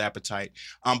worshiper's appetite.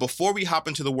 Before we hop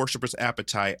into the worshiper's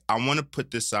appetite, I want to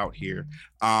put this out here.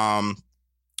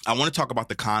 I want to talk about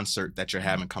the concert that you're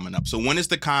having coming up. So when is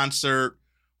the concert?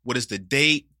 What is the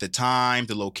date, the time,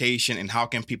 the location, and how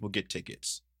can people get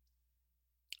tickets?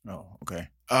 Oh, okay.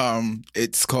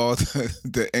 It's called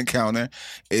The Encounter.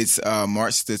 It's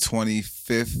March the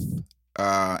 25th,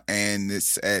 and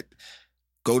it's at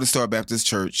Golden Star Baptist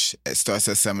Church. It starts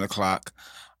at 7 o'clock.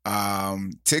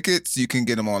 Tickets, you can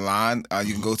get them online.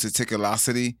 You can go to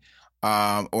Ticketlocity.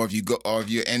 Or if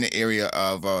you're in the area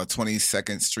of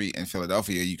 22nd Street in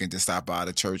Philadelphia, you can just stop by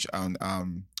the church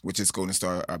on which is Golden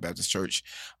Star Baptist Church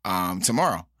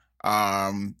tomorrow.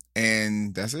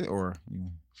 And that's it. Or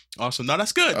awesome. No,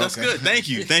 that's good. That's good. Thank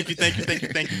you.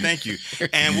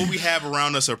 And what we have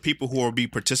around us are people who will be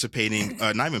participating,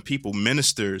 not even people,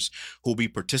 ministers who will be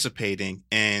participating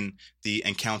in the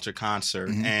Encounter concert.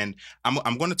 Mm-hmm. And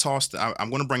I'm going to I'm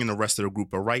going to bring in the rest of the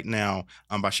group. But right now,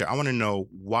 Bashir, I want to know,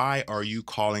 why are you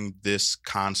calling this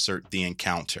concert the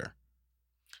Encounter?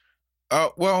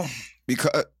 Well,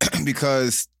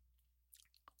 because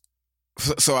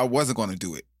so I wasn't going to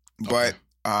do it, but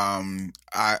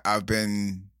I've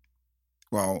been.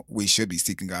 Well, we should be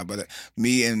seeking God, but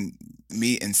me and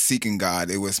seeking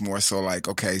God, it was more so like,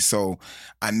 okay, so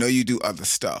I know you do other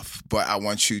stuff, but I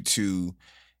want you to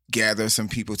gather some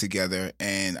people together,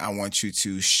 and I want you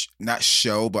to not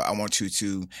show, but I want you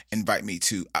to invite me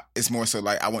to. It's more so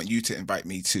like I want you to invite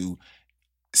me to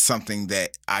something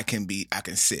that I can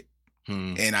sit.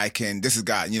 And I can. This is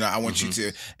God. I want you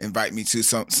to invite me to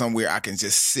somewhere I can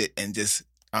just sit and just.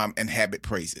 Inhabit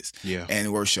praises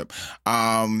and worship.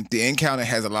 The Encounter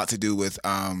has a lot to do with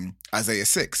Isaiah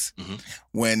 6. Mm-hmm.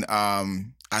 When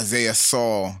Isaiah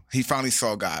finally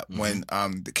saw God when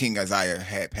the King Isaiah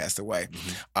had passed away.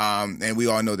 Mm-hmm. And we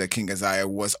all know that King Isaiah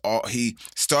he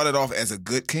started off as a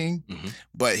good king,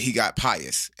 but he got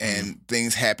pious and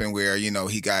things happened where,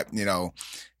 he got,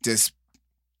 just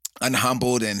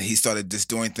unhumbled, and he started just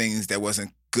doing things that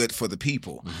wasn't good for the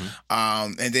people.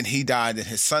 And then he died and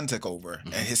his son took over,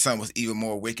 and his son was even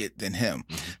more wicked than him.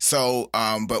 So,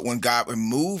 but when God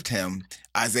removed him,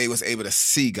 Isaiah was able to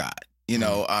see God,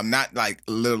 not like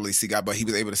literally see God, but he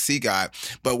was able to see God.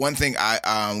 But one thing I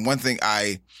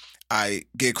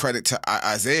give credit to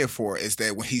Isaiah for is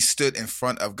that when he stood in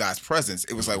front of God's presence,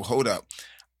 it was like, well, hold up,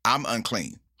 I'm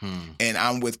unclean and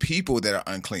I'm with people that are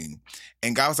unclean.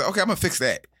 And God was like, okay, I'm gonna fix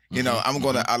that. I'm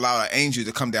going to allow an angel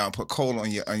to come down and put coal on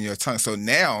your tongue. So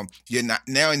now you're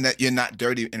not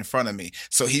dirty in front of me.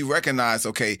 So he recognized,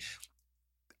 okay,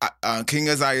 King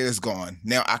Isaiah is gone.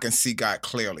 Now I can see God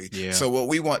clearly. Yeah. So what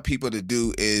we want people to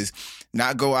do is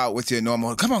not go out with your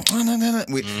normal, come on.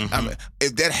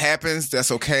 If that happens,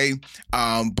 that's okay.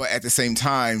 But at the same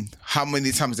time, how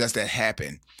many times does that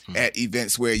happen? At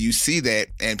events where you see that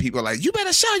and people are like, you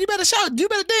better shout, you better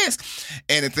dance.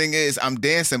 And the thing is, I'm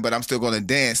dancing, but I'm still going to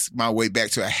dance my way back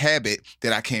to a habit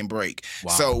that I can't break.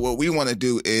 Wow. So what we want to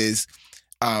do is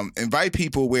invite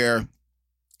people where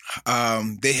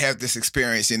they have this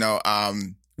experience,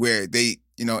 where they,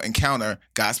 encounter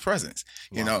God's presence,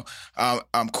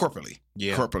 corporately.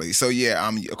 Yeah. Corporately. So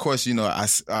of course,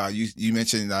 you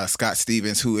mentioned Scott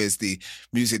Stevens, who is the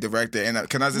music director. And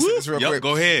can I just say this real quick?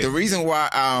 Go ahead. The reason why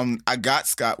I got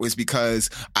Scott was because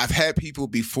I've had people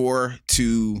before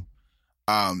to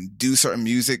do certain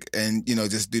music and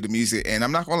just do the music. And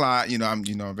I'm not gonna lie,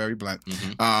 I'm very blunt.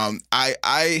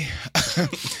 I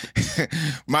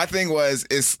my thing was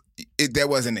that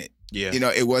wasn't it. Yeah.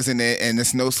 It wasn't it, and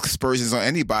there's no aspersions on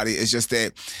anybody. It's just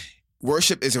that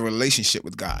worship is a relationship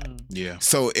with God. Yeah.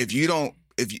 So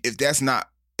if that's not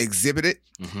exhibited,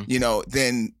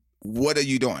 then what are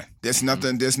you doing? There's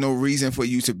nothing. There's no reason for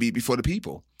you to be before the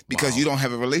people because you don't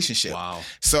have a relationship. Wow.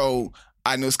 So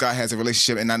I know Scott has a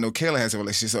relationship, and I know Kayla has a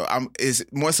relationship. So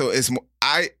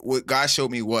what God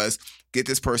showed me was get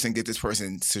this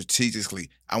person strategically.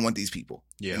 I want these people.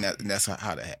 Yeah. And that's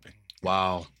how that happened.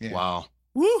 Wow. Yeah. Wow.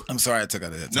 Woo. I'm sorry I took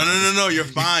out of that. No. You're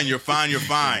fine. You're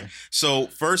fine. So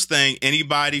first thing,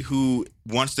 anybody who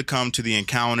wants to come to the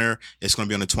encounter, it's going to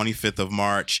be on the 25th of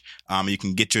March. You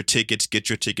can get your tickets.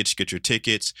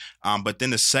 But then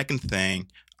the second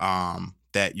thing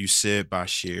that you said,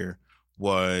 Bashir,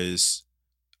 was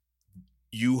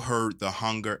you heard the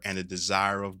hunger and the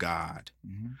desire of God,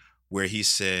 where he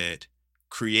said,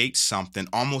 create something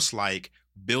almost like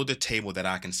build a table that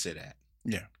I can sit at.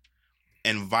 Yeah.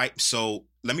 So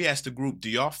let me ask the group, do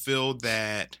y'all feel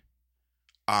that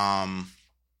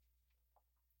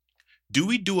do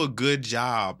we do a good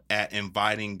job at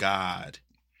inviting God,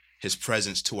 his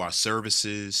presence, to our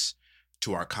services,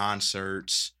 to our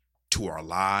concerts, to our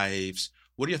lives?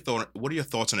 What are your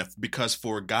thoughts on that? Because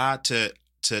for God to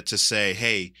say,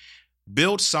 hey,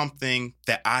 build something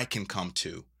that I can come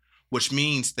to, which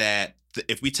means that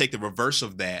if we take the reverse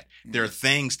of that, there are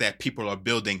things that people are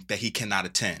building that he cannot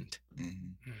attend.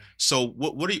 So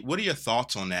what are your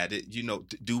thoughts on that?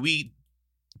 Do we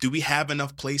have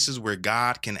enough places where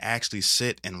God can actually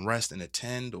sit and rest and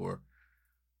attend, or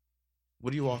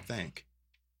what do you all think?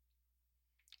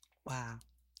 Wow,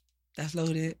 that's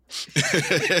loaded.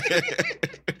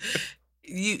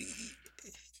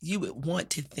 You would want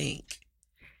to think,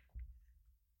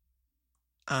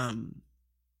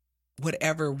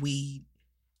 whatever we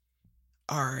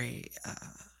are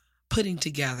putting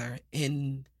together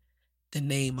in the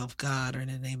name of God or in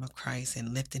the name of Christ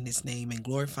and lifting his name and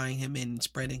glorifying him and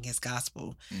spreading his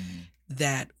gospel,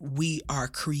 that we are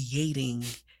creating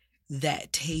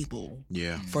that table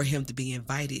for him to be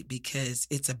invited, because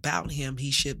it's about him.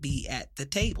 He should be at the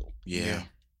table. Yeah.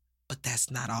 But that's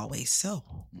not always so.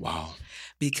 Wow.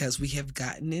 Because we have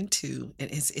gotten into, and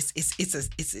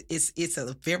it's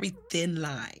a very thin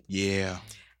line. Yeah.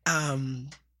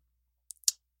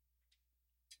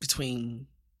 Between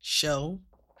show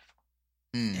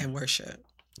and worship.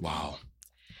 Wow.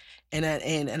 And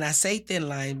I say thin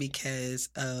line because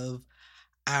of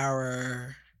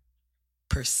our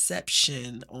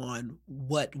perception on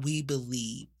what we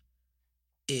believe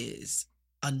is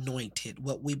anointed,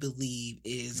 what we believe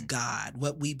is God,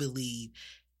 what we believe,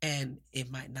 and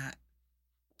it might not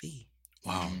be.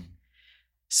 Wow.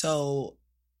 So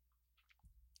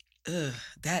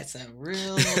that's a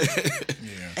real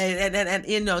and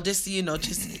just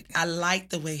I like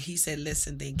the way he said,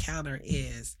 listen, the encounter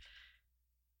is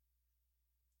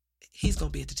he's gonna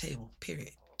be at the table,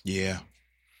 period. Yeah.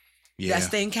 That's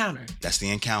the encounter.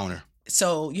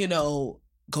 So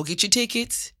go get your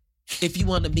tickets if you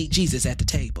want to meet Jesus at the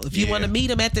table. If you want to meet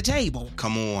him at the table,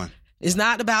 come on. It's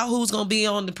not about who's gonna be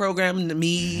on the program,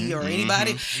 me or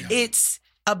anybody. It's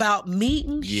about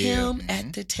meeting him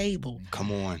at the table.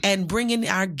 Come on. And bringing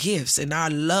our gifts and our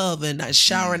love and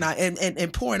showering our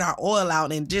and pouring our oil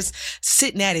out and just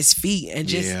sitting at his feet and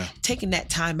just taking that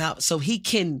time out so he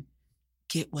can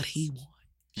get what he wants.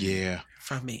 Yeah.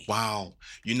 From me. Wow.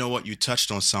 You know what? You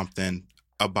touched on something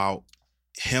about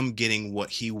him getting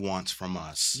what he wants from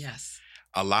us. Yes.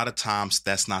 A lot of times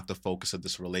that's not the focus of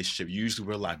this relationship. Usually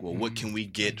we're like, well, what can we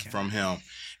get from him?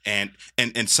 And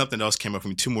something else came up for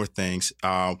me. Two more things.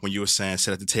 When you were saying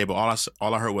sit at the table,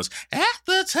 all I heard was at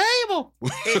the table.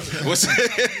 What's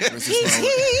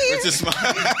the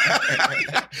smile?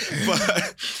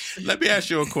 But let me ask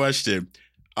you a question.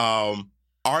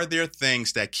 Are there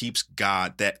things that keeps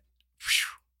God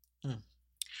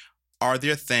are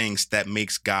there things that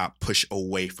makes God push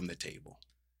away from the table?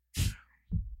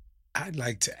 I'd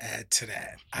like to add to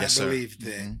that. Yes, I believe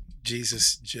that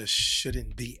Jesus just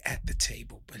shouldn't be at the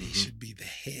table, but he should be the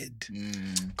head of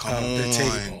the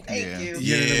table. Thank you.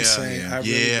 You know what I'm saying? I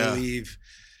really believe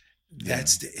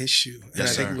that's the issue. And I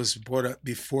think it was brought up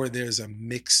before, there's a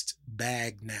mixed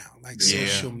bag now. Like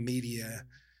social media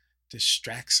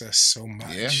distracts us so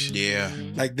much.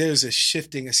 Like there's a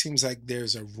shifting. It seems like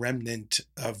there's a remnant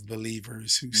of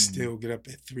believers who still get up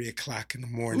at 3:00 in the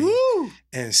morning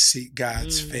and seek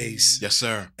God's face. Yes,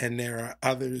 sir. And there are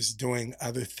others doing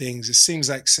other things. It seems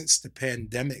like since the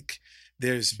pandemic,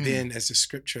 there's been, as the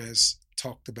scripture has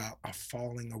talked about, a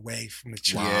falling away from the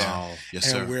church. Wow.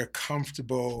 Yes, and sir. we're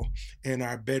comfortable in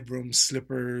our bedroom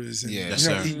slippers and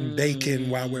eating bacon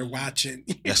while we're watching.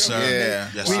 Yes, sir.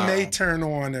 Yes, we may turn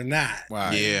on or not. Wow.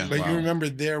 Yeah. But you remember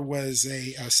there was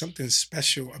something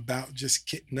special about just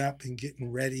getting up and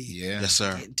getting ready. Yes,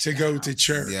 sir. To go to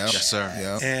church. Yes,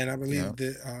 sir. And I believe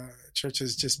that church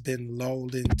has just been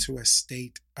lulled into a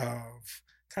state of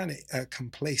kind of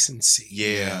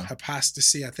complacency,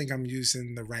 apostasy. I think I'm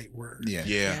using the right word.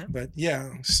 But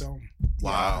so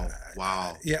wow.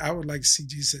 I would like to see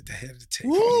Jesus at the head of the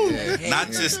table.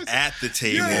 Not just at the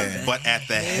table, but at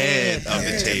the head of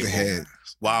the table.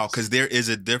 Wow, because there is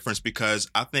a difference, because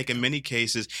I think in many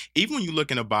cases, even when you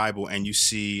look in the Bible and you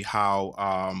see how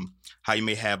you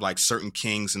may have like certain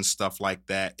kings and stuff like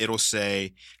that, it'll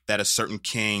say that a certain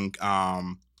king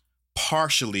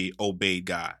partially obeyed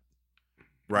God,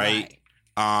 right?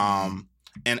 And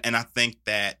I think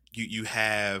that you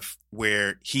have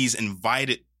where he's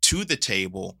invited to the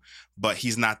table, but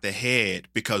he's not the head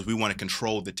because we want to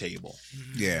control the table.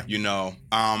 Yeah. You know,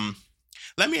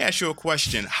 let me ask you a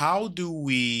question. How do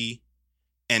we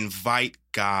invite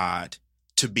God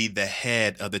to be the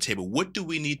head of the table? What do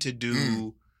we need to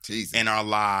do in our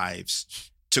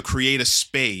lives to create a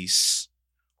space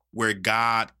where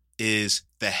God is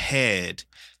the head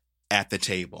at the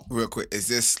table? Real quick, is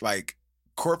this like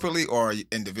corporately or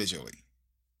individually?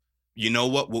 You know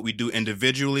what? What we do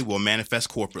individually will manifest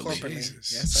corporately.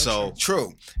 Yes, so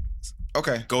true.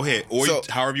 Okay, go ahead, or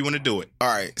however you want to do it. All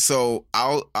right. So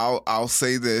I'll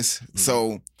say this. Mm-hmm.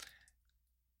 So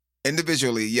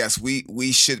individually, yes,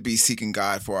 we should be seeking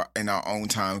God in our own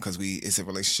time, because it's a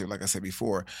relationship, like I said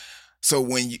before. So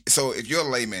if you're a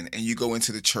layman and you go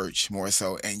into the church more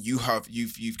so, and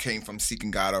you've came from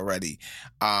seeking God already,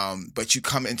 but you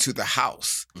come into the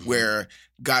house where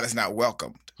God is not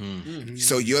welcomed. Mm-hmm.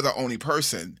 So you're the only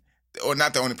person, or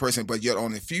not the only person, but you're the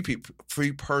only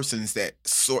few persons that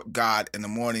sought God in the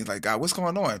morning, like, God, what's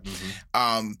going on?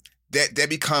 Mm-hmm. That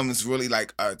becomes really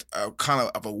like a kind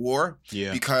of a war,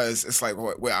 because it's like,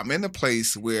 well, I'm in a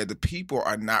place where the people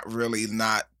are not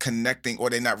connecting, or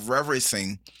they're not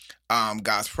reverencing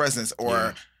God's presence,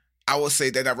 or I would say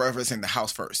they're not reverencing the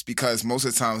house first, because most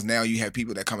of the times now you have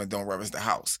people that come and don't reverence the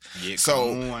house. Yeah,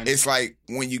 so it's like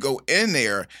when you go in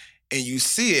there and you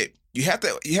see it, you have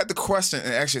to question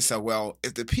and ask yourself, well,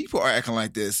 if the people are acting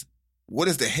like this, what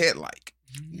is the head like?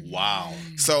 Wow.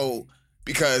 So,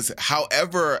 because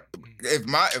however, if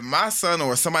my son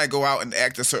or somebody go out and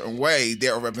act a certain way,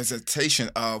 they're a representation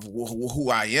of who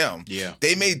I am. Yeah.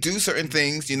 They may do certain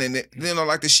things,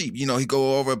 like the sheep, he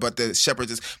go over, but the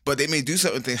shepherd but they may do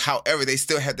certain things. However, they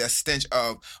still have that stench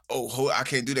of, I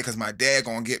can't do that because my dad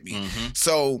gonna get me. Mm-hmm.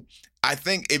 So I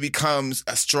think it becomes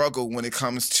a struggle when it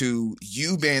comes to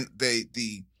you being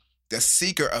the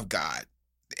seeker of God,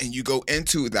 and you go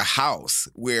into the house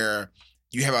where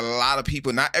you have a lot of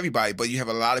people, not everybody, but you have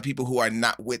a lot of people who are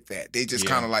not with that. They just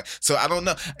kind of like, so I don't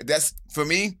know. That's, for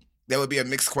me, that would be a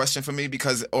mixed question for me,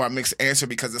 or a mixed answer,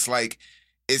 because it's like,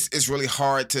 it's really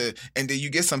hard to, and then you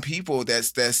get some people that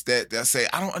say,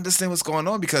 I don't understand what's going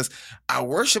on, because I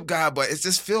worship God, but it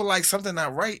just feel like something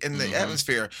not right in the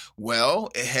atmosphere. Well,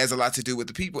 it has a lot to do with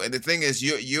the people. And the thing is,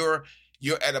 you're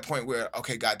at a point where,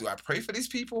 okay, God, do I pray for these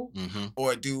people? Mm-hmm.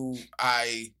 Or do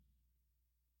I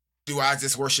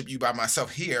just worship you by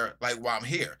myself here, like while I'm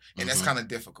here? And that's kind of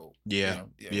difficult. Yeah.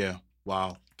 Yeah.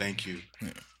 Wow. Thank you. Yeah.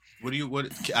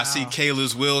 I see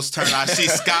Kayla's wheels turn. I see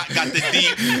Scott got the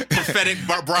deep prophetic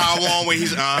brow on where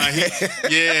he's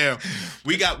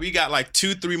We got like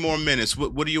 2-3 more minutes.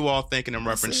 What are you all thinking in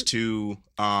reference to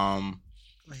Go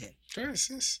ahead.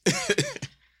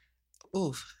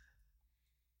 Oof.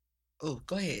 Oh,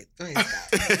 go ahead, Scott.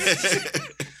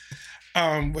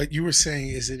 What you were saying,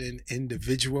 is it an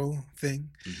individual thing?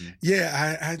 Mm-hmm.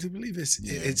 Yeah, I do believe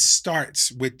it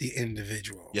starts with the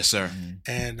individual. Yes, sir.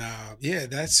 And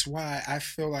that's why I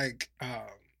feel like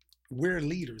we're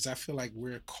leaders. I feel like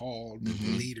we're called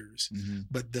leaders,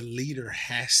 but the leader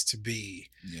has to be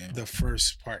the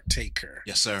first partaker.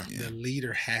 Yes, sir. The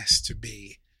leader has to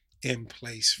be in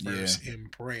place first in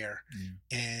prayer.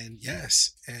 And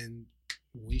and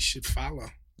we should follow.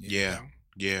 Yeah.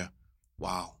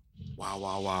 Wow.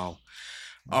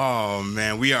 Oh,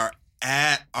 man, we are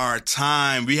at our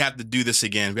time. We have to do this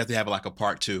again. We have to have like a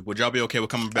part 2. Would y'all be okay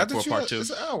with coming back for a part 2? It's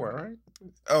an hour, right?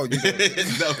 Oh, you no,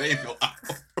 ain't no hour.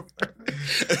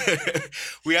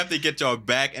 We have to get y'all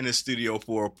back in the studio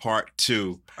for part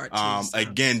 2.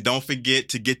 Again, don't forget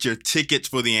to get your tickets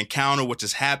for the encounter, which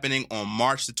is happening on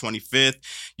March the 25th.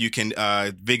 You can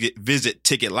visit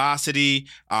Ticketlocity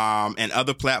and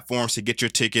other platforms to get your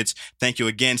tickets. Thank you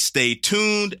again. Stay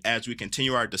tuned as we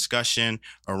continue our discussion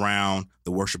around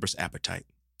the worshiper's appetite.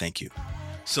 Thank you.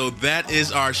 So that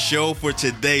is our show for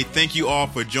today. Thank you all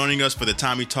for joining us for the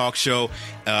Tommy Talk Show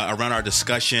around our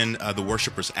discussion, the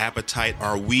worshiper's appetite.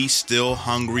 Are we still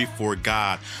hungry for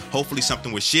God? Hopefully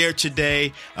something was shared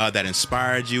today that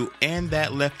inspired you and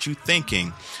that left you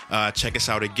thinking. Check us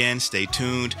out again. Stay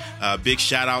tuned. Big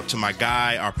shout out to my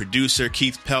guy, our producer,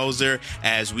 Keith Pelzer,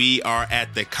 as we are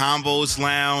at the Convos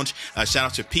Lounge. Shout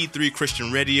out to P3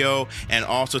 Christian Radio and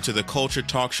also to the Culture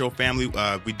Talk Show family.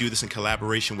 We do this in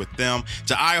collaboration with them.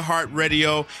 To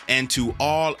iHeartRadio, and to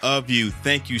all of you,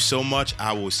 thank you so much.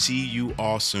 I will see you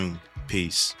all soon.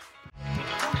 Peace.